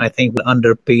Palestine, I think, will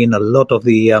underpin a lot of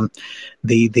the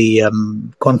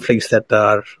conflicts that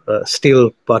are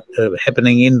still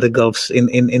happening in the Gulf,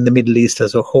 in the Middle East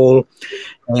as a whole.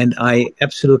 And I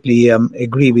absolutely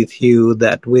agree with you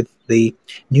that with the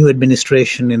new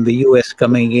administration in the US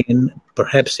coming in,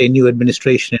 perhaps a new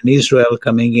administration in Israel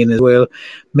coming in as well,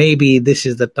 maybe this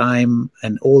is the time,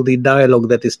 and all the dialogue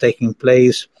that is taking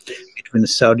place between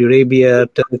Saudi Arabia,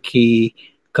 Turkey,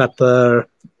 Qatar,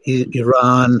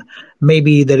 Iran,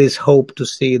 maybe there is hope to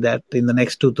see that in the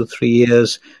next 2 to 3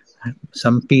 years,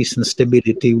 some peace and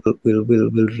stability will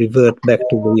revert back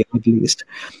to the Middle East.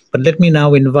 But let me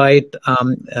now invite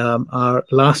our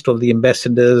last of the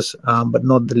ambassadors, but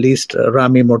not the least,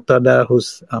 Rami Mortada,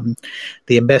 who's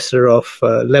the ambassador of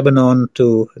Lebanon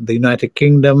to the United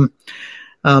Kingdom.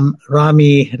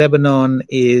 Rami, Lebanon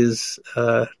is,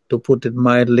 to put it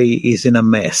mildly, is in a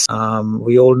mess.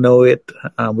 We all know it.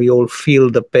 We all feel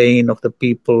the pain of the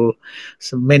people.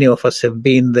 So many of us have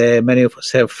been there. Many of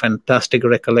us have fantastic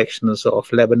recollections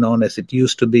of Lebanon as it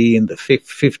used to be in the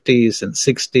 50s and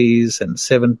 60s and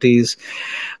 70s.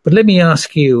 But let me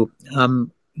ask you,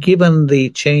 given the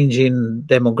change in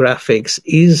demographics,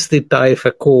 is the Taif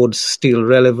Accords still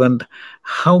relevant?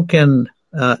 How can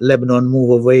Lebanon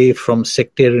move away from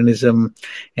sectarianism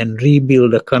and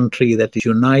rebuild a country that is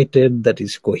united, that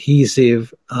is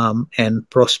cohesive, and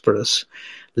prosperous?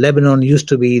 Lebanon used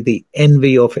to be the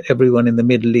envy of everyone in the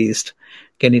Middle East.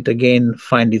 Can it again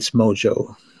find its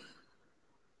mojo?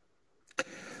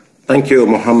 Thank you,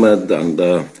 Mohamed, and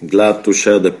glad to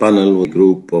share the panel with a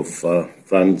group of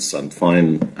friends and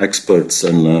fine experts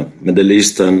in Middle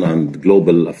Eastern and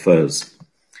global affairs.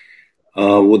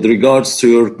 With regards to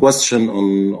your question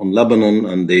on Lebanon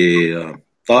and the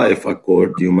Taif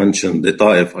Accord, you mentioned the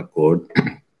Taif Accord.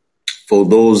 For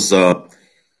those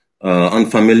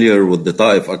unfamiliar with the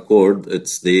Taif Accord,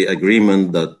 it's the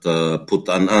agreement that put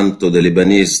an end to the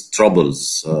Lebanese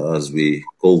troubles, as we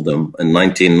call them, in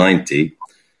 1990,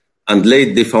 and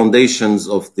laid the foundations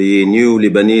of the new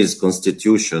Lebanese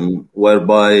constitution,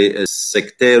 whereby a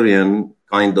sectarian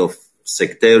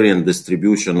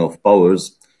distribution of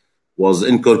powers was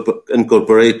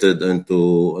incorporated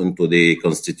into the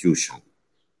constitution.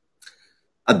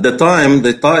 At the time,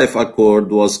 the Taif Accord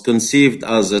was conceived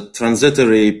as a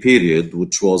transitory period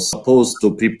which was supposed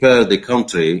to prepare the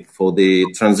country for the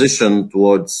transition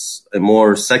towards a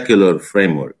more secular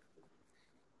framework.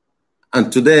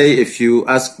 And today, if you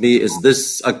ask me, is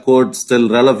this accord still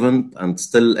relevant and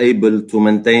still able to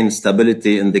maintain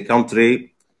stability in the country?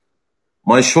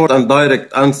 My short and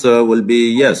direct answer will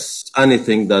be yes.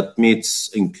 Anything that meets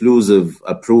inclusive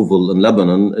approval in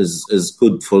Lebanon is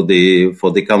good for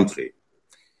the country.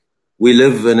 We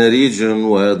live in a region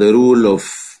where the rule of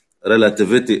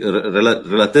relativity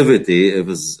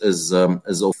is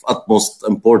of utmost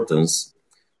importance.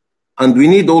 And we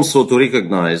need also to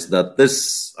recognize that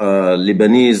this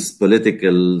Lebanese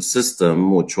political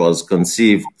system, which was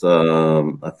conceived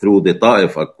through the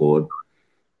Taif Accord,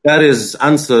 carries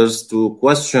answers to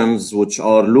questions which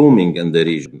are looming in the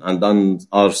region and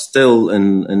are still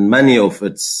in many of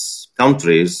its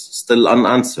countries still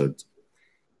unanswered.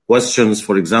 Questions,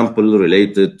 for example,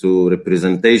 related to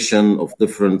representation of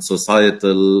different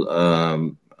societal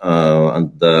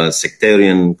and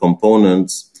sectarian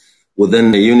components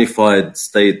within a unified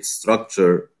state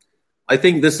structure. I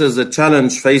think this is a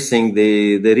challenge facing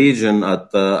the region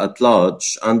at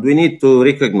large, and we need to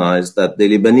recognize that the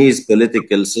Lebanese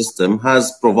political system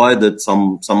has provided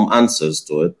some answers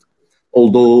to it,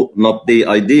 although not the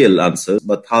ideal answers,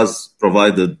 but has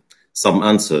provided some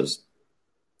answers.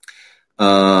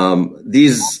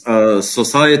 These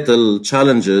societal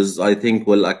challenges, I think,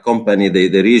 will accompany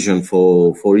the region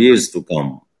for years to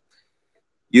come.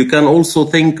 You can also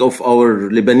think of our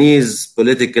Lebanese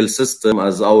political system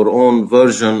as our own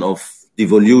version of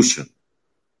devolution.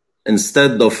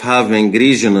 Instead of having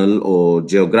regional or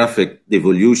geographic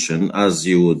devolution, as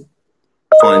you would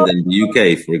find in the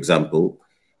UK, for example,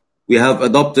 we have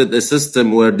adopted a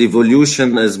system where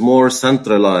devolution is more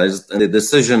centralized in the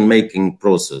decision-making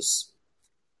process.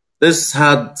 This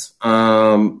had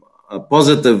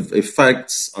positive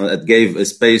effects. It gave a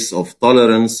space of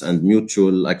tolerance and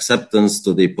mutual acceptance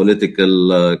to the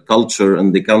political culture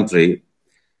in the country.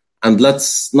 And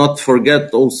let's not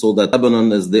forget also that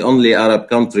Lebanon is the only Arab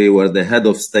country where the head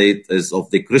of state is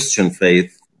of the Christian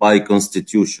faith by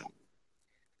constitution.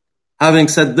 Having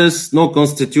said this, no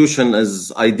constitution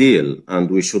is ideal, and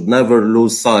we should never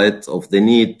lose sight of the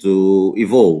need to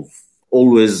evolve,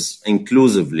 always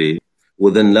inclusively,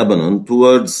 within Lebanon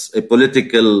towards a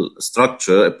political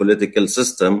structure, a political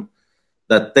system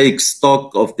that takes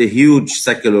stock of the huge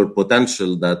secular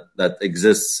potential that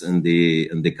exists in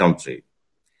the country.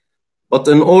 But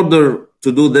in order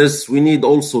to do this, we need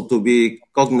also to be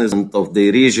cognizant of the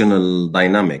regional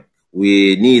dynamic.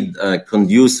 We need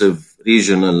conducive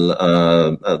regional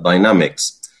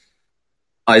dynamics.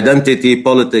 Identity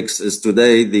politics is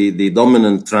today the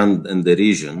dominant trend in the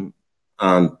region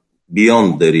and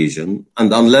beyond the region,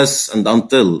 and unless and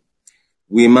until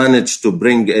we manage to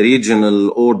bring a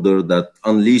regional order that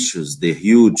unleashes the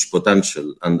huge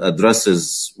potential and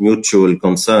addresses mutual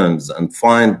concerns and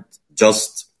find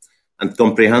just and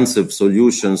comprehensive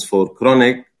solutions for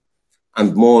chronic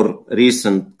and more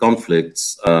recent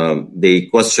conflicts. The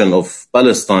question of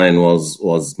Palestine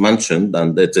was mentioned,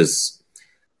 and it is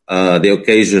the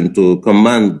occasion to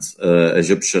commend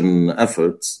Egyptian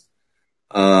efforts.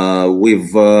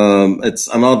 It's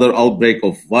another outbreak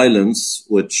of violence,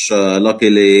 which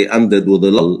luckily ended with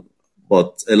a lull,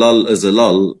 but a lull is a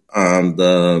lull, and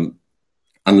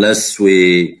unless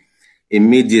we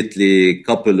immediately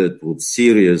couple it with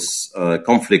serious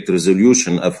conflict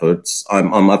resolution efforts,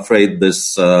 I'm afraid it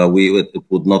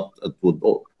would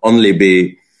only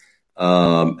be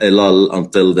a lull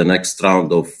until the next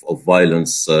round of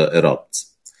violence erupts.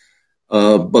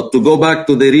 But to go back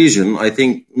to the region, I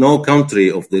think no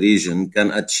country of the region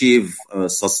can achieve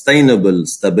sustainable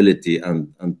stability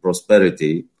and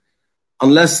prosperity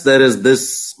unless there is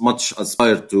this much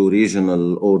aspired to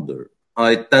regional order.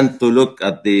 I tend to look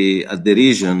at the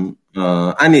region,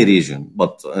 any region,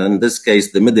 but in this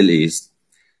case, the Middle East,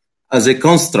 as a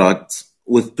construct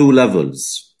with two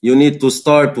levels. You need to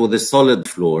start with a solid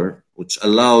floor, which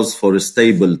allows for a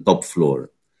stable top floor.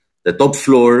 The top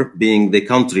floor being the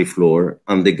country floor,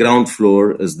 and the ground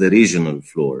floor is the regional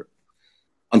floor.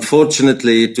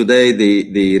 Unfortunately, today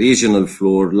the regional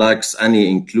floor lacks any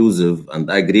inclusive and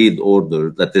agreed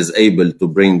order that is able to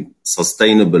bring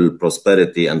sustainable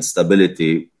prosperity and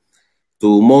stability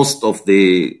to most of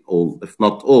or if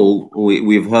not all.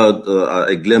 We've heard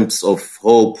a glimpse of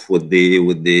hope with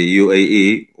the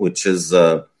UAE, which is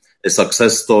a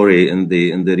success story in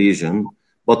the region.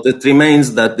 But it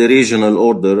remains that the regional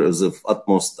order is of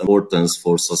utmost importance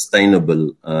for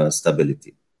sustainable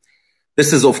stability.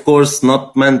 This is, of course,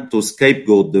 not meant to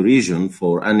scapegoat the region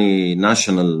for any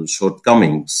national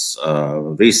shortcomings.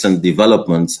 Recent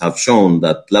developments have shown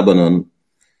that Lebanon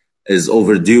is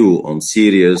overdue on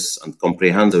serious and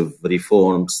comprehensive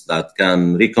reforms that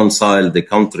can reconcile the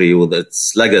country with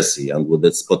its legacy and with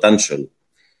its potential.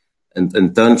 And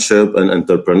internship and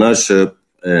entrepreneurship,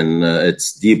 in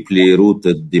its deeply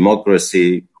rooted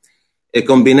democracy, a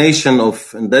combination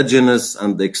of indigenous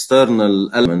and external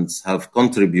elements have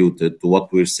contributed to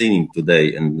what we're seeing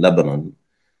today in Lebanon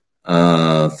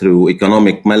through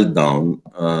economic meltdown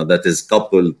that is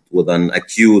coupled with an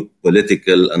acute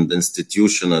political and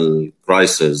institutional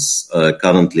crisis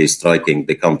currently striking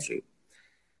the country.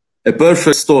 a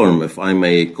perfect storm, if I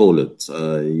may call it.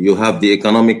 You have the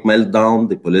economic meltdown,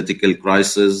 the political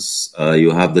crisis.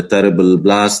 You have the terrible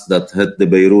blast that hit the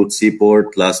Beirut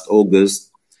seaport last August.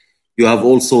 You have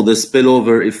also the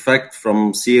spillover effect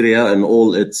from Syria and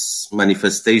all its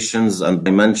manifestations and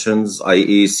dimensions,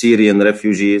 i.e. Syrian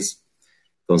refugees,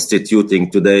 constituting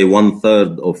today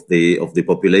 1/3 of the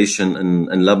population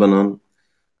in Lebanon.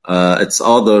 Its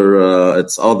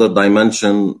other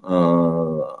dimension,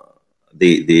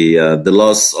 the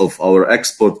loss of our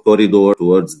export corridor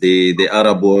towards the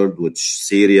Arab world, which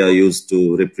Syria used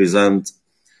to represent.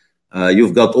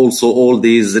 You've got also all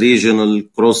these regional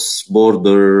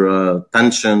cross-border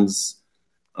tensions,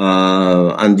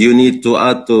 and you need to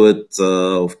add to it,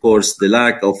 of course, the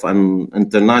lack of an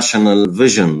international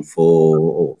vision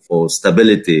for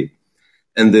stability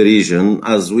in the region,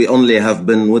 as we only have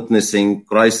been witnessing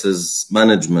crisis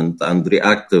management and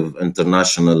reactive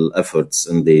international efforts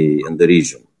in the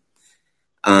region.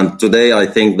 And today, I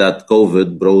think that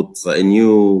COVID brought a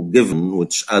new given,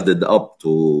 which added up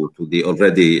to the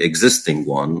already existing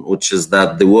one, which is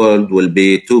that the world will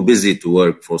be too busy to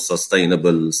work for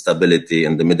sustainable stability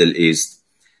in the Middle East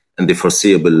in the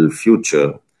foreseeable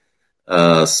future.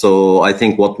 So I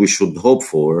think what we should hope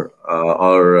for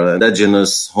are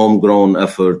indigenous, homegrown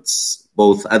efforts,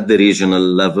 both at the regional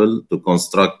level to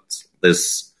construct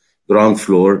this ground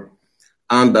floor,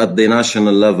 and at the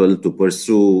national level to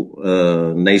pursue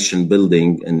nation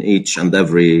building in each and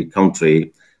every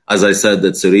country. As I said,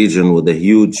 it's a region with a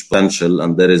huge potential,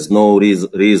 and there is no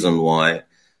reason why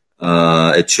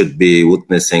it should be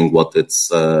witnessing what it's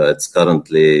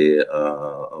currently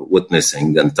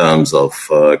witnessing in terms of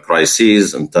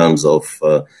crises, in terms of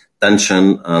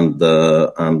tension and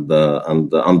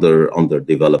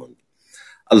underdevelopment.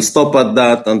 I'll stop at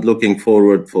that and looking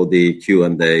forward for the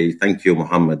Q&A. Thank you,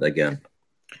 Mohamed, again.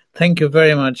 Thank you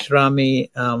very much,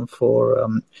 Rami, for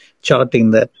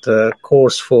charting that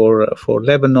course for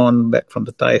Lebanon back from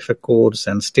the Taif Accords,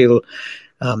 and still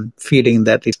feeling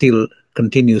that it still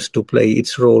continues to play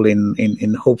its role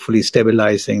in hopefully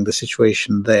stabilizing the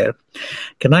situation there.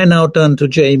 Can I now turn to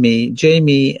Jamie?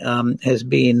 Jamie has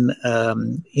been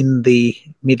in the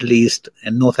Middle East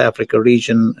and North Africa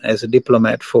region as a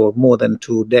diplomat for more than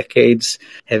 2 decades,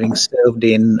 having served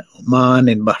in Oman,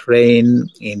 in Bahrain,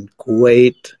 in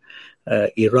Kuwait,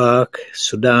 Iraq,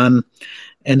 Sudan.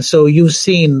 And so you've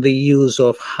seen the use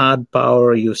of hard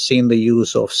power, you've seen the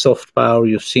use of soft power,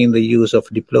 you've seen the use of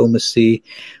diplomacy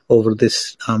over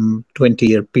this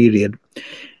 20-year period.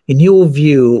 In your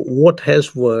view, what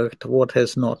has worked, what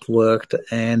has not worked,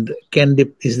 and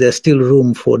is there still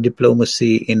room for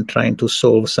diplomacy in trying to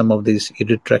solve some of these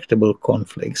irretractable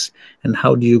conflicts? And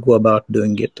how do you go about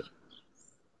doing it?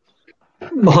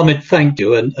 Mohamed, thank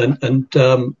you. And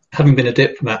having been a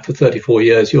diplomat for 34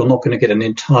 years, you're not going to get an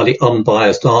entirely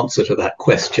unbiased answer to that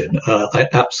question. I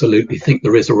absolutely think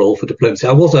there is a role for diplomacy.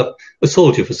 I was a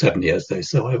soldier for 7 years, though,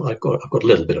 so I've got a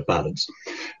little bit of balance.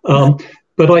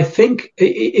 But I think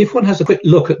if one has a quick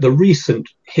look at the recent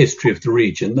history of the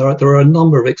region, there are a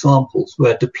number of examples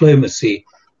where diplomacy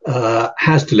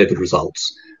has delivered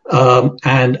results.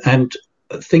 And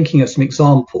thinking of some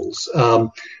examples,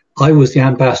 I was the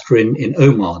ambassador in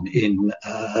Oman in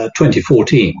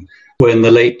 2014, when the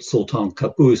late Sultan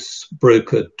Qaboos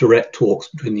brokered direct talks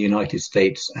between the United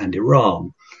States and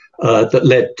Iran that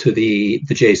led to the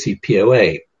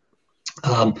JCPOA.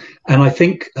 And I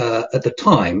think at the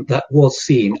time that was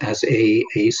seen as a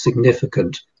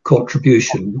significant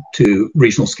contribution to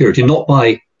regional security, not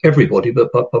by everybody,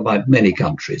 but by many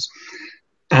countries.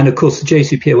 And of course, the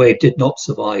JCPOA did not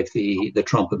survive the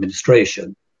Trump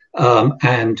administration.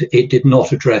 And it did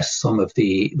not address some of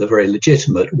the very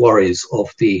legitimate worries of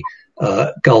the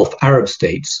Gulf Arab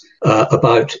states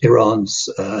about Iran's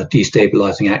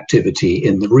destabilizing activity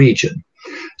in the region.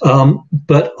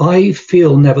 But I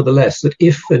feel, nevertheless, that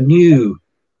if a new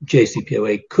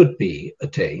JCPOA could be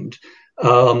attained,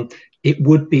 it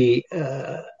would be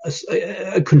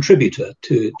a contributor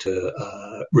to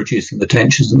reducing the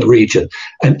tensions in the region.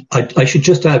 And I should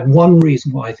just add one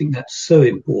reason why I think that's so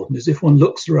important is if one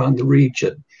looks around the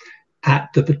region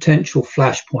at the potential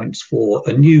flashpoints for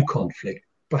a new conflict,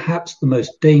 perhaps the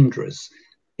most dangerous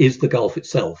is the Gulf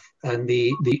itself, and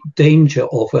the danger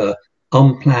of an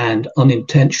unplanned,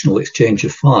 unintentional exchange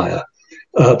of fire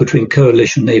between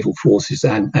coalition naval forces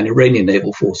and Iranian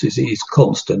naval forces is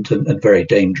constant and very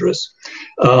dangerous.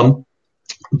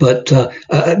 But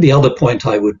the other point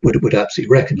I would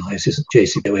absolutely recognise is that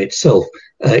JCPOA itself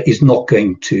is not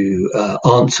going to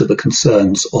answer the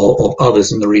concerns of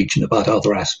others in the region about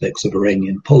other aspects of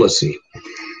Iranian policy.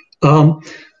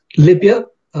 Libya,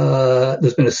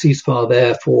 there's been a ceasefire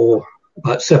there for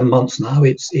about 7 months now.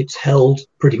 It's held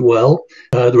pretty well.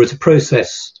 There is a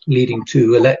process leading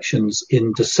to elections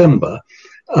in December.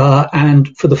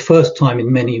 And for the first time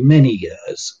in many, many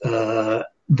years,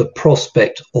 the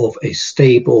prospect of a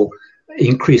stable,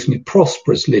 increasingly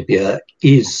prosperous Libya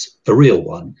is a real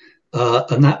one.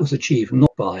 And that was achieved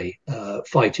not by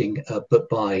fighting, but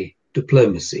by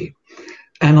diplomacy.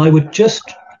 And I would just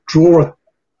draw a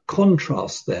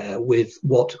contrast there with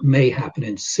what may happen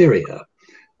in Syria,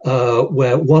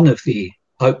 where one of the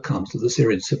outcomes of the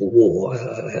Syrian civil war,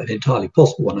 an entirely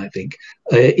possible one, I think,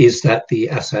 is that the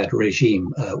Assad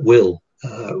regime will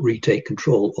retake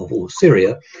control of all of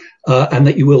Syria, and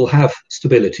that you will have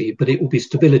stability, but it will be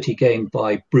stability gained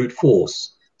by brute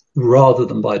force rather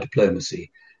than by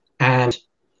diplomacy. And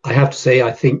I have to say,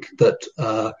 I think that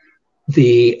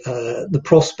the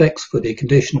prospects for the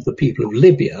condition of the people of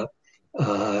Libya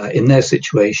in their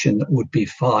situation would be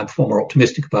far more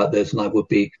optimistic about this than I would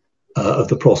be of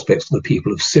the prospects of the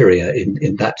people of Syria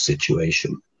in that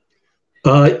situation.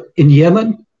 In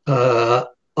Yemen,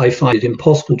 I find it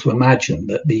impossible to imagine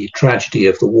that the tragedy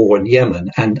of the war in Yemen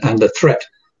and the threat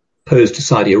posed to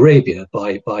Saudi Arabia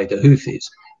by the Houthis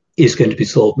is going to be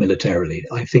solved militarily.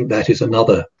 I think that is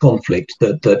another conflict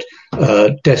that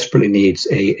desperately needs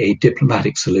a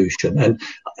diplomatic solution. And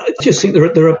I just think there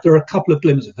are a couple of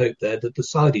glimmers of hope there. That the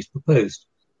Saudis proposed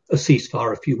a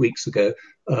ceasefire a few weeks ago.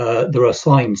 There are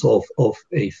signs of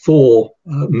a thaw,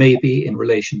 maybe in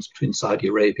relations between Saudi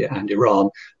Arabia and Iran.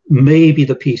 Maybe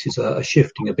the pieces are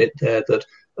shifting a bit there. That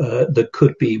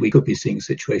we could be seeing a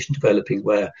situation developing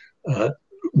where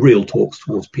real talks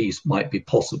towards peace might be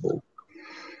possible.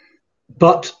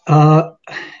 But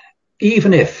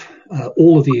even if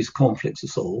all of these conflicts are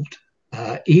solved,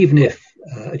 even if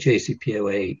a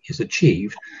JCPOA is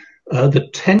achieved, the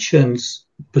tensions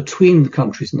between the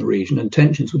countries in the region and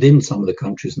tensions within some of the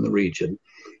countries in the region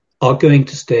are going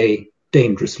to stay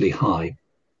dangerously high.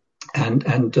 And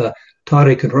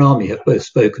Tarek and Rami have both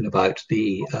spoken about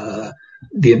the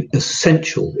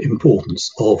essential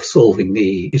importance of solving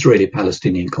the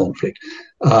Israeli-Palestinian conflict.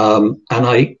 And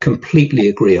I completely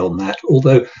agree on that,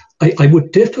 although I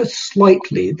would differ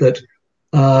slightly that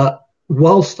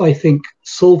whilst I think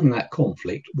solving that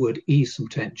conflict would ease some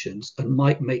tensions and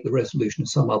might make the resolution of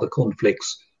some other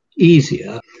conflicts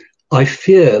easier, I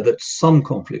fear that some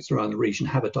conflicts around the region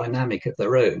have a dynamic of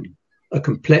their own, a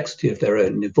complexity of their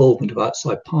own, an involvement of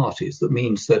outside parties that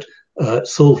means that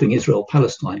solving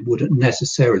Israel-Palestine wouldn't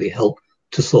necessarily help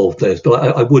to solve those.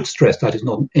 But I would stress that is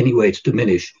not in any way to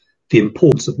diminish the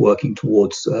importance of working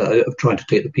towards, of trying to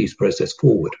take the peace process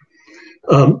forward.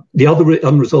 The other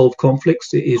unresolved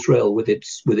conflicts, Israel with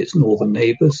its northern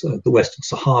neighbours, the Western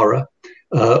Sahara.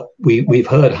 We've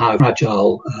heard how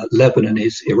fragile Lebanon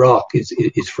is, Iraq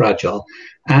is fragile,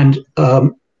 and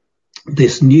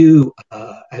this new,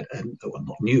 well,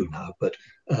 not new now, but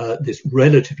this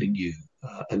relatively new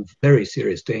and very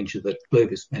serious danger that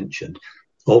Clovis mentioned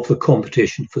of the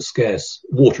competition for scarce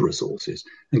water resources.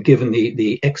 And given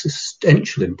the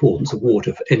existential importance of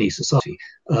water for any society,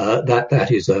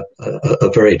 that is a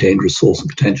very dangerous source of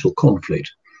potential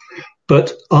conflict.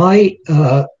 But I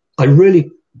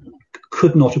really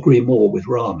could not agree more with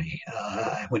Rami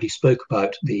when he spoke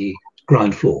about the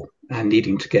ground floor and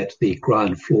needing to get the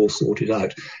ground floor sorted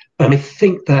out. And I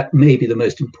think that may be the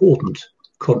most important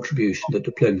contribution that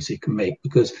diplomacy can make,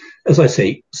 because, as I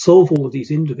say, solve all of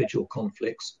these individual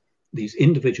conflicts, these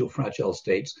individual fragile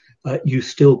states, you've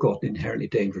still got an inherently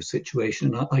dangerous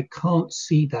situation. And I can't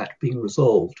see that being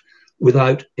resolved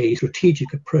without a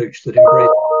strategic approach that embraces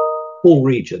the whole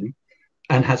region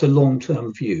and has a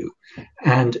long-term view.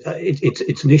 And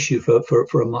it's an issue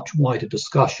for a much wider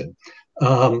discussion.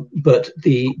 But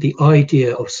the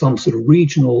idea of some sort of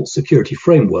regional security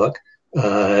framework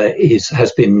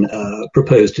has been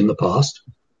proposed in the past.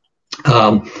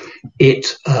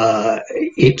 It's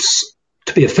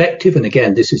to be effective, and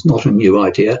again, this is not a new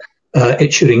idea.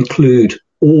 It should include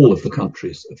all of the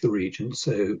countries of the region,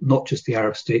 so not just the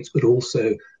Arab states, but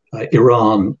also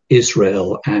Iran,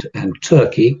 Israel, and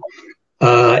Turkey.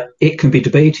 It can be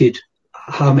debated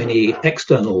how many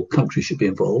external countries should be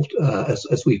involved,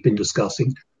 as we've been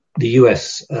discussing. The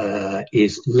US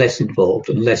is less involved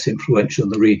and less influential in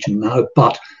the region now,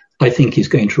 but I think is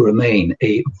going to remain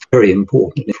a very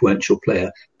important and influential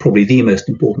player, probably the most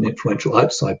important influential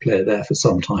outside player there for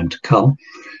some time to come.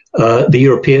 The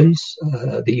Europeans,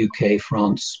 the UK,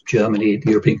 France, Germany,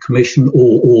 the European Commission,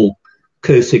 all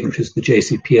co-signatories of the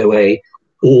JCPOA,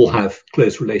 all have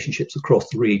close relationships across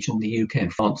the region. The UK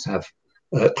and France have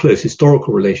close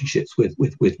historical relationships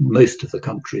with most of the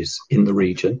countries in the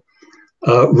region.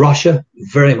 Russia,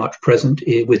 very much present,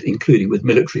 including with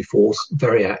military force,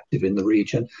 very active in the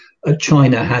region.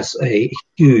 China has a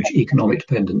huge economic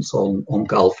dependence on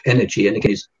Gulf energy, and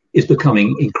again is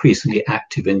becoming increasingly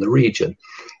active in the region.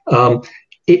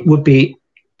 It would be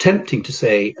tempting to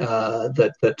say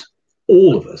that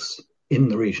all of us in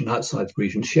the region, outside the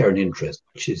region, share an interest,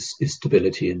 which is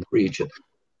stability in the region.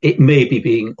 It may be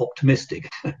being optimistic.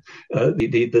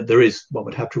 There is, one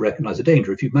would have to recognize a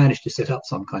danger. If you manage to set up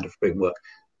some kind of framework,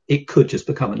 it could just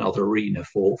become another arena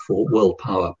for world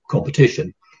power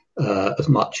competition as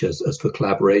much as for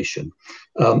collaboration.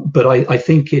 But I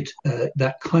think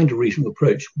that kind of regional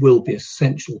approach will be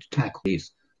essential to tackle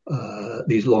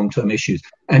these long-term issues.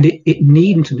 And it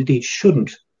needn't and indeed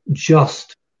shouldn't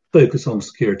just focus on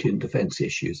security and defense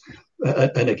issues.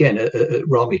 And again,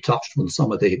 Rami touched on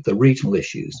some of the regional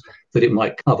issues that it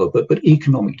might cover, but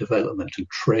economic development and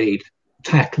trade,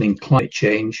 tackling climate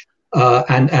change,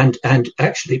 and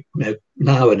actually,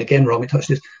 now and again, Rami touched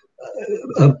this,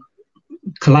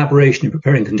 collaboration in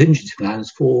preparing contingency plans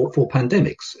for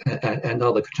pandemics and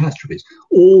other catastrophes,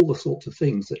 all the sorts of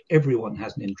things that everyone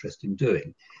has an interest in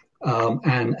doing.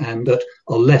 And that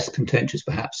are less contentious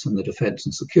perhaps than the defence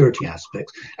and security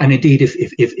aspects. And indeed,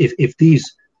 if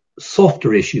these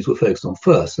softer issues were focused on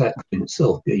first, that could in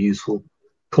itself be a useful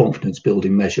confidence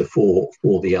building measure for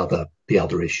the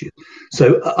other issues.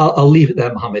 So I'll leave it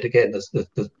there, Mohamed. Again,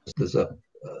 there's a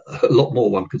lot more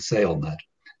one could say on that.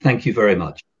 Thank you very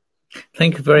much.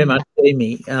 Thank you very much,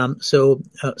 Amy. So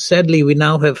sadly, we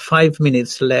now have 5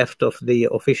 minutes left of the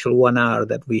official 1 hour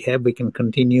that we have. We can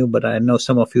continue, but I know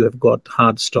some of you have got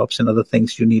hard stops and other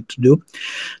things you need to do.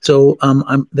 So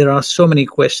there are so many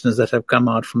questions that have come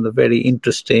out from the very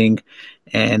interesting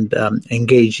and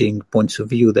engaging points of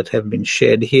view that have been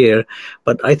shared here.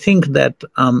 But I think that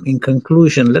in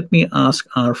conclusion, let me ask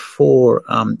our 4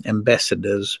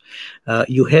 ambassadors.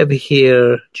 You have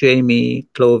here Jamie,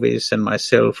 Clovis, and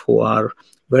myself, who are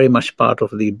very much part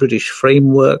of the British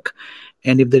framework.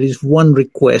 And if there is one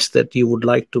request that you would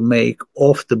like to make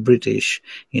of the British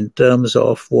in terms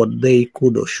of what they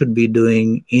could or should be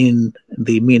doing in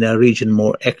the MENA region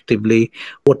more actively,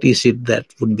 what is it that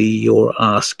would be your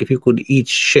ask? If you could each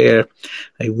share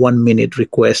a 1-minute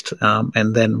request,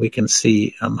 and then we can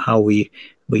see how we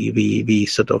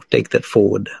sort of take that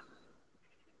forward.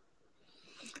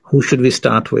 Who should we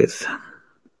start with?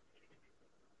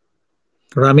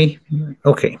 Rami?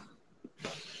 Okay.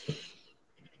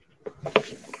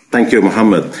 Thank you,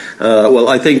 Mohamed. Well,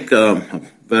 I think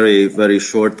very, very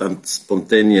short and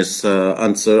spontaneous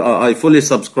answer. I fully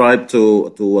subscribe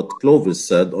to what Clovis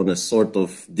said on a sort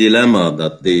of dilemma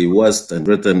that the West and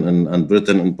Britain and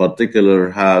Britain in particular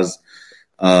has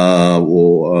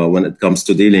when it comes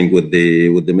to dealing with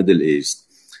the Middle East.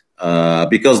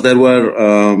 Because there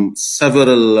were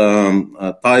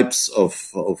several types of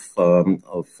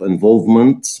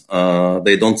involvement.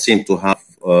 They don't seem to have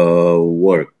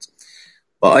worked.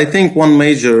 But I think one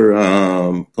major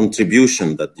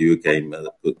contribution that the UK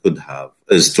could have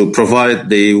is to provide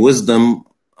the wisdom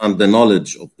and the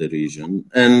knowledge of the region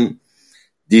in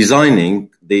designing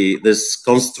this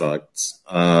construct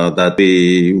that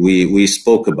we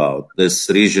spoke about, this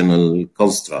regional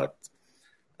construct,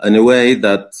 in a way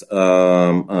that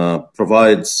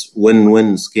provides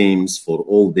win-win schemes for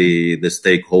all the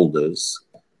stakeholders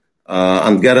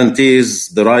and guarantees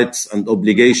the rights and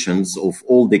obligations of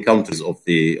all the countries of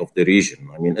the region.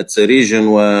 I mean, it's a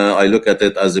region where I look at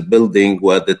it as a building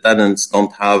where the tenants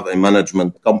don't have a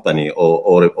management company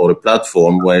or a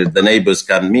platform where the neighbors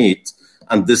can meet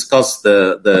and discuss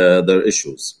their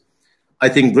issues. I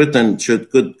think Britain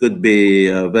could be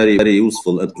very, very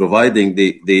useful at providing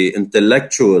the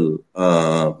intellectual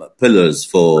pillars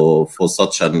for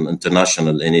such an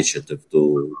international initiative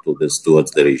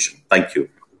towards the region. Thank you.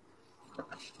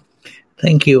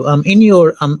 Thank you. In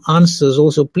your answers,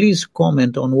 also please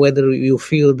comment on whether you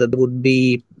feel that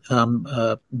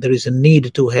there is a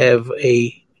need to have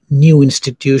a new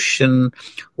institution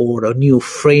or a new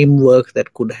framework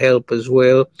that could help as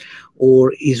well,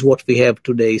 or is what we have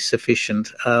today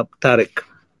sufficient? Tarek.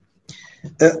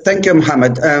 Thank you,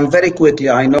 Mohamed. Very quickly,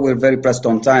 I know we're very pressed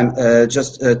on time.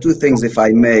 Just 2 things, if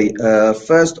I may.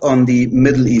 First, on the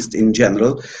Middle East in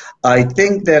general, I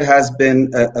think there has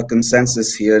been a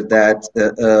consensus here that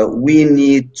we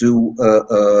need to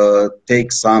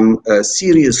take some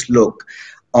serious look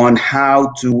on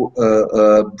how to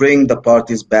bring the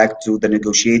parties back to the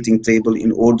negotiating table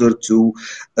in order to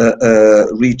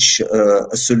reach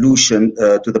a solution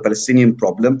to the Palestinian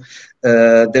problem.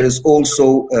 There is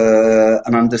also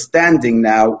an understanding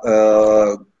now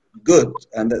good,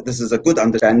 and this is a good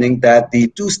understanding, that the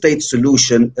two-state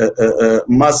solution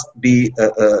must be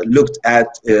looked at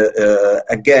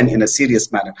again in a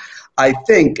serious manner. I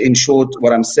think, in short,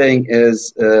 what I'm saying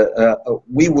is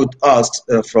we would ask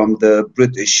from the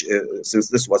British, since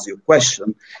this was your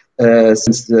question,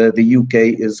 since the UK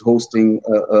is hosting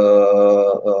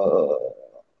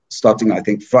starting, I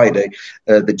think, Friday,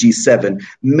 the G7,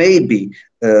 maybe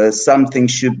something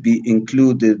should be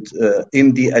included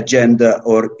in the agenda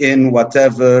or in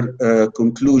whatever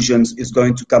conclusions is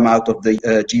going to come out of the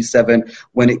G7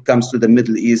 when it comes to the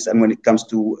Middle East and when it comes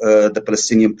to the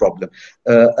Palestinian problem.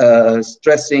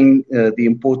 Stressing the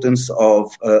importance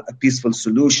of a peaceful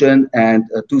solution and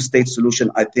a two-state solution,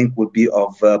 I think, would be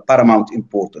of paramount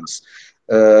importance.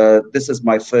 This is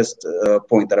my first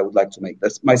point that I would like to make.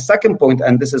 That's my second point,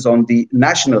 and this is on the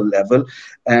national level,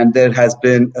 and there has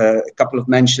been a couple of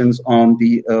mentions on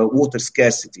the water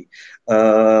scarcity.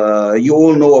 You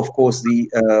all know, of course, the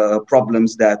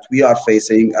problems that we are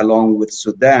facing, along with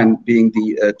Sudan being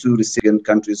the two recipient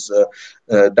countries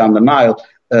down the Nile,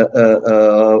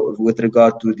 with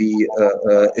regard to the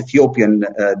Ethiopian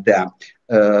dam.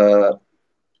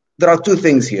 There are two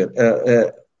things here.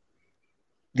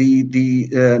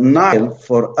 The Nile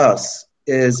for us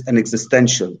is an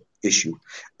existential issue.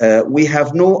 We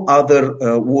have no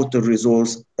other water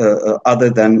resource other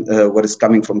than what is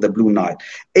coming from the Blue Nile.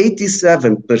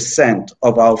 87%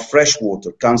 of our fresh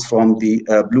water comes from the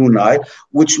Blue Nile,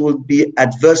 which will be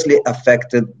adversely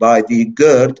affected by the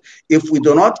GERD if we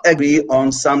do not agree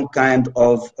on some kind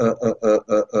of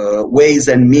ways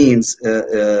and means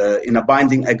in a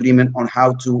binding agreement on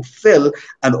how to fill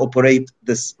and operate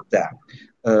this dam.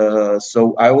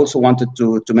 So I also wanted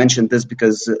to mention this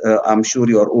because I'm sure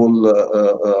you are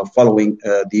all following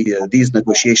these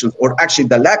negotiations, or actually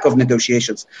the lack of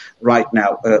negotiations right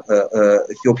now.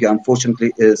 Ethiopia,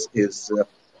 unfortunately, is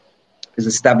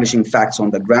establishing facts on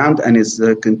the ground and is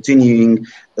continuing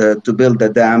to build the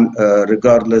dam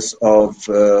regardless of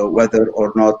whether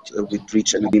or not we'd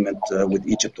reach an agreement with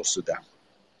Egypt or Sudan.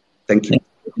 Thank you.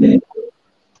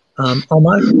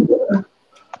 Omar?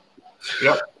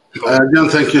 Yeah. John,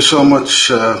 thank you so much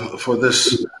for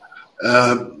this.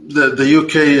 The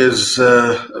UK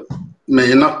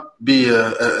may not be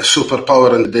a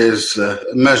superpower in today's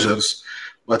measures,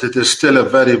 but it is still a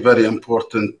very, very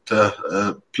important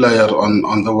player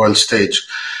on the world stage.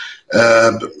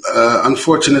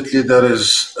 Unfortunately, there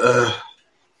is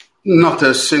not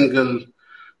a single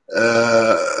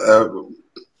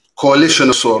coalition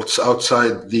of sorts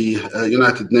outside the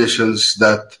United Nations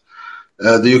that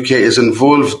the UK is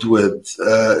involved with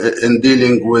in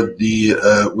dealing with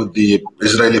the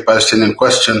Israeli-Palestinian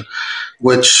question,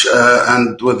 which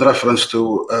and with reference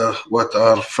to what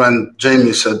our friend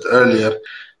Jamie said earlier,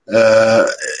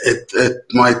 it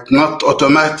might not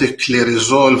automatically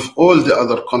resolve all the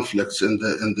other conflicts in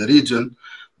the region,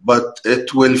 but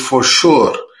it will for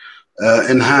sure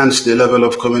enhance the level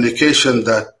of communication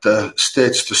that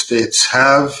states to states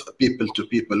have, people to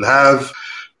people have.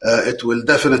 It will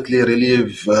definitely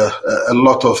relieve a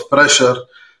lot of pressure,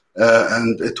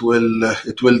 and it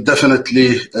will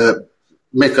definitely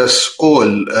make us all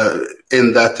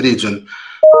in that region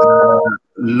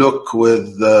look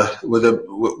with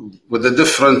a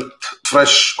different,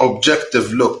 fresh,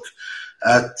 objective look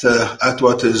at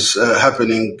what is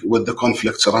happening with the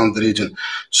conflicts around the region.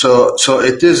 So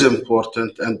it is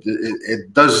important, and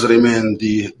it does remain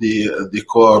the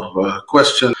core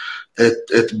question.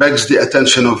 It begs the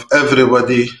attention of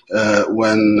everybody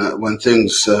when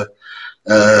things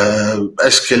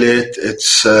escalate.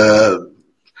 It's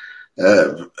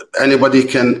anybody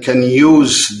can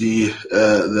use the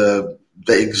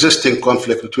existing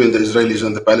conflict between the Israelis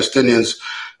and the Palestinians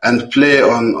and play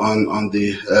on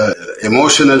the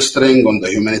emotional string, on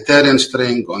the humanitarian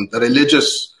string, on the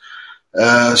religious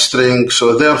string.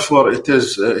 So therefore, it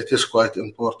is quite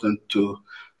important to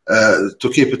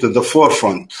keep it in the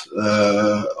forefront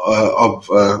of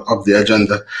the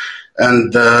agenda.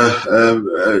 And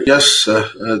yes,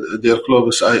 dear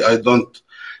Clovis, I don't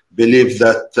believe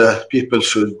that people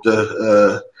should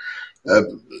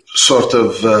sort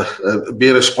of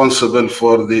be responsible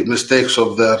for the mistakes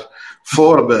of their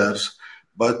forebears,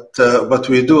 but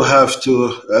we do have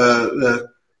to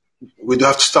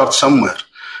start somewhere.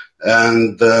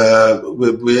 And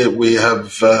we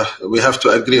have to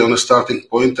agree on a starting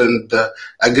point and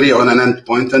agree on an end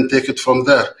point and take it from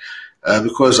there,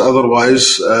 because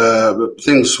otherwise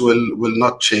things will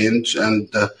not change, and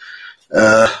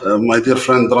my dear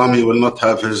friend Rami will not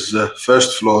have his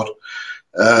first floor,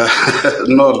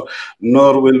 nor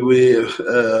will we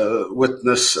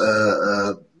witness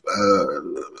a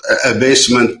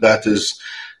basement that is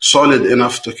solid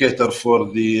enough to cater for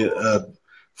the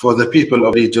people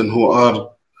of the region who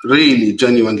are really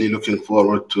genuinely looking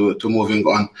forward to moving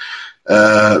on.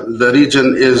 The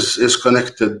region is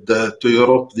connected to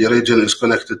Europe. The region is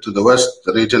connected to the West.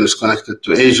 The region is connected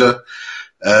to Asia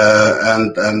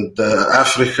and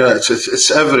Africa.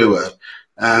 It's everywhere.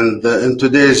 And in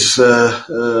today's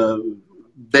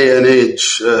day and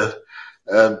age,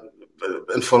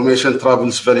 information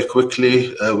travels very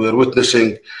quickly. We're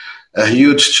witnessing a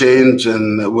huge change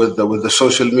with the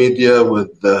social media,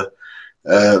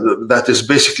 that is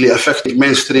basically affecting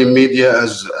mainstream media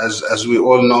as we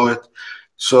all know it.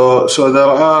 So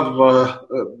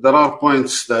there are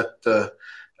points that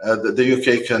the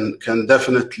UK can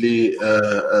definitely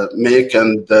make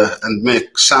and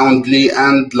make soundly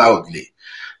and loudly.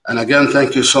 And again,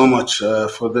 thank you so much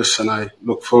for this, and I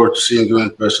look forward to seeing you in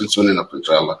person soon enough,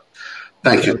 inshallah.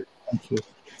 Thank you. Thank you.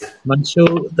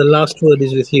 Mansoor, the last word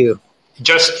is with you.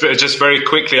 Just very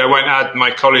quickly, I won't add, my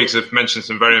colleagues have mentioned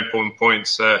some very important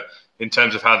points in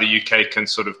terms of how the UK can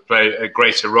sort of play a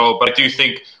greater role. But I do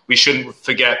think we shouldn't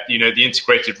forget, the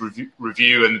integrated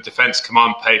review and the Defence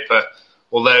Command paper.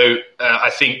 Although I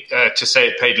think to say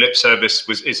it paid lip service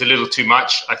is a little too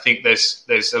much. I think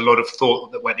there's a lot of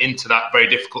thought that went into that. Very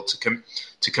difficult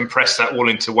to compress that all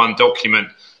into one document.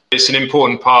 It's an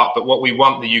important part, but what we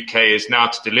want the UK is now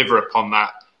to deliver upon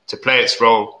that, to play its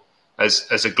role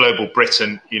as a global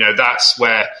Britain. That's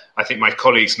where I think my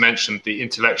colleagues mentioned the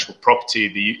intellectual property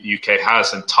the UK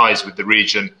has and ties with the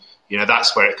region.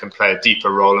 That's where it can play a deeper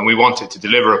role, and we want it to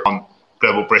deliver upon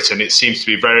global Britain. It seems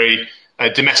to be very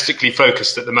domestically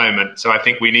focused at the moment, so I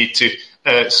think we need to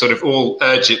sort of all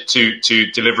urge it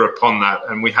to deliver upon that,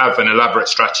 and we have an elaborate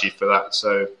strategy for that.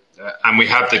 So, and we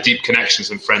have the deep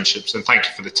connections and friendships. And thank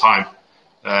you for the time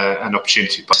and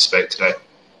opportunity to participate today.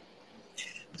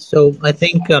 So I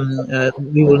think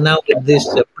we will now with this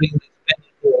bring this panel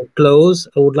to a close.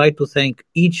 I would like to thank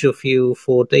each of you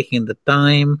for taking the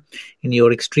time in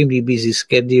your extremely busy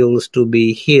schedules to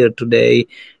be here today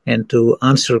and to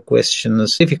answer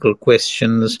questions, difficult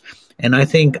questions. And I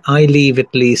think I leave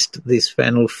at least this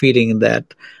panel feeling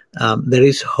that there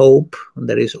is hope,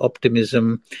 there is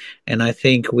optimism, and I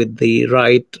think with the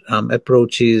right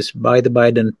approaches by the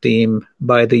Biden team,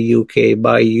 by the UK,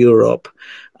 by Europe,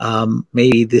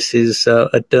 maybe this is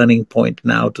a turning point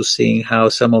now to seeing how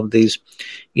some of these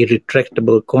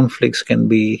irretractable conflicts can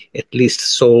be at least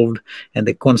solved, and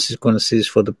the consequences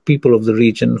for the people of the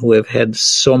region who have had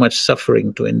so much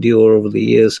suffering to endure over the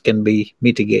years can be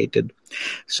mitigated.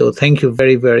 So thank you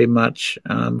very, very much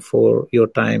for your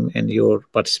time and your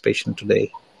participation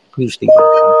today. Hugely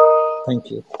welcome.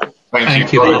 Thank you.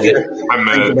 Thank you.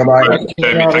 Thank you.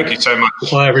 Jamie, thank you so much.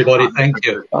 Bye, everybody. Thank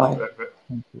you. Bye.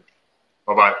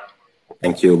 Bye-bye.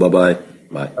 Thank you. Bye-bye.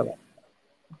 Bye. Bye-bye.